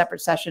could do a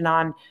separate session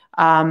on,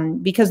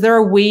 because there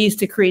are ways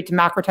to create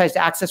democratized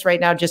access right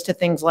now just to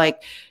things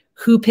like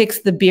who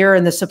picks the beer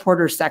in the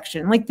supporters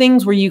section, like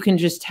things where you can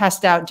just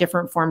test out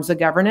different forms of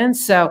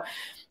governance. So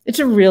it's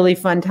a really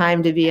fun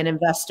time to be an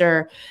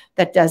investor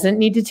that doesn't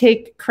need to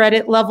take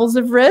credit levels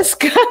of risk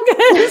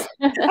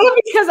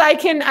because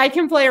I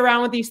can play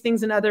around with these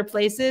things in other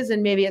places,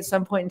 and maybe at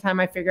some point in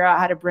time I figure out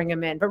how to bring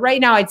them in. But right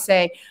now I'd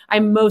say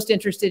I'm most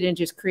interested in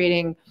just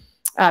creating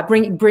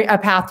bring a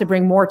path to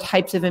bring more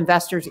types of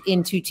investors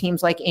into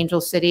teams like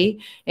Angel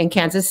City and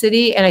Kansas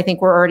City, and I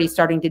think we're already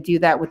starting to do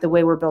that with the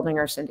way we're building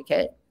our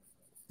syndicate.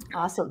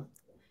 Awesome.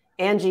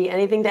 Angie,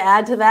 anything to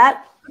add to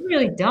that? I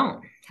really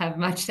don't have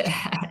much to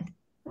add.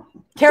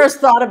 Kara's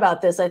thought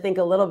about this, I think,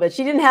 a little bit.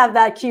 She didn't have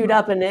that queued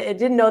up, and it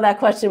didn't know that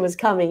question was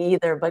coming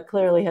either, but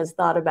clearly has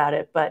thought about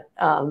it. But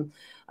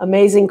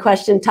amazing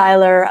question,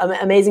 Tyler.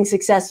 Amazing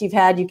success you've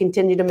had. You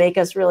continue to make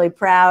us really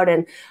proud.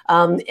 And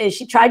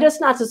she tried just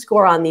not to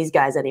score on these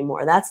guys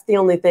anymore. That's the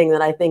only thing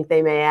that I think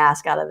they may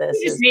ask out of this.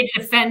 You just need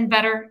to defend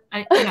better.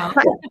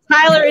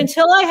 Tyler,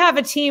 until I have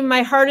a team,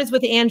 my heart is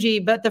with Angie.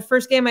 But the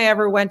first game I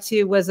ever went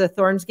to was a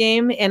Thorns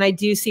game, and I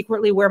do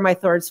secretly wear my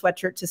Thorns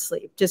sweatshirt to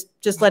sleep.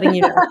 Just letting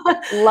you know.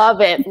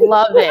 Love it.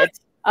 Love it.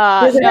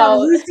 Does it have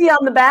Lucy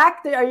on the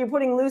back? Are you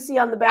putting Lucy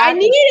on the back? I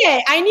need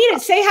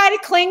it. Say hi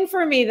to Kling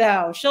for me,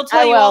 though. She'll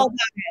tell you all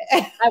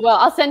about it. I will.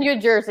 I'll send you a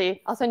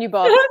jersey. I'll send you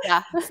both.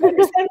 Yeah. Send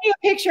me a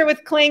picture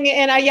with Kling,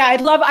 and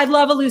I'd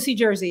love a Lucy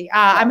jersey.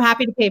 I'm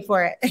happy to pay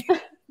for it.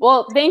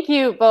 Well, thank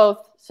you both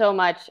so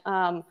much.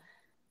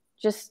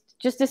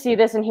 Just to see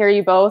this and hear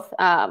you both,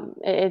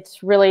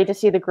 it's really to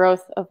see the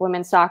growth of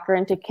women's soccer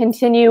and to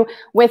continue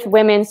with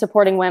women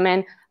supporting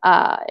women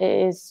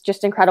is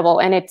just incredible,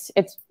 and it's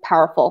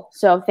powerful.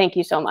 So thank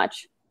you so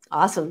much.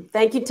 Awesome.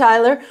 Thank you,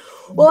 Tyler.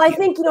 Well, I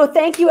think,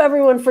 thank you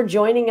everyone for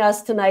joining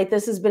us tonight.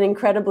 This has been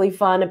incredibly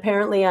fun.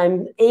 Apparently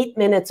I'm 8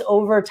 minutes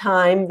over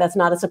time. That's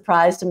not a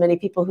surprise to many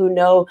people who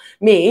know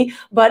me,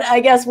 but I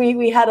guess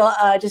we had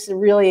just a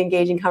really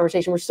engaging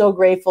conversation. We're so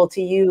grateful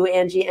to you,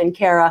 Angie and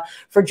Kara,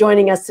 for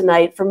joining us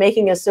tonight, for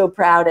making us so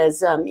proud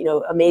as,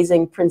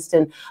 amazing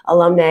Princeton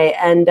alumni.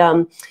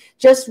 And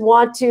just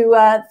want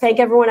to thank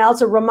everyone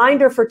else. A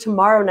reminder for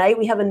tomorrow night,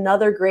 we have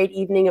another great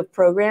evening of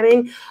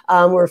programming.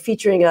 We're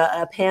featuring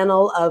a panel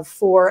of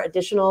 4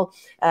 additional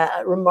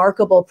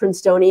remarkable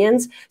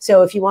Princetonians.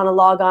 So if you want to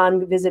log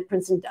on, visit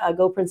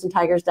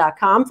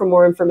GoPrincetonTigers.com for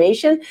more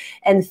information.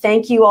 And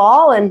thank you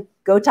all, and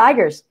go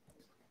Tigers.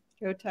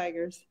 Go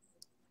Tigers.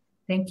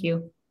 Thank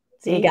you.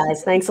 See you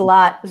guys. Thanks a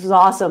lot. This was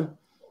awesome.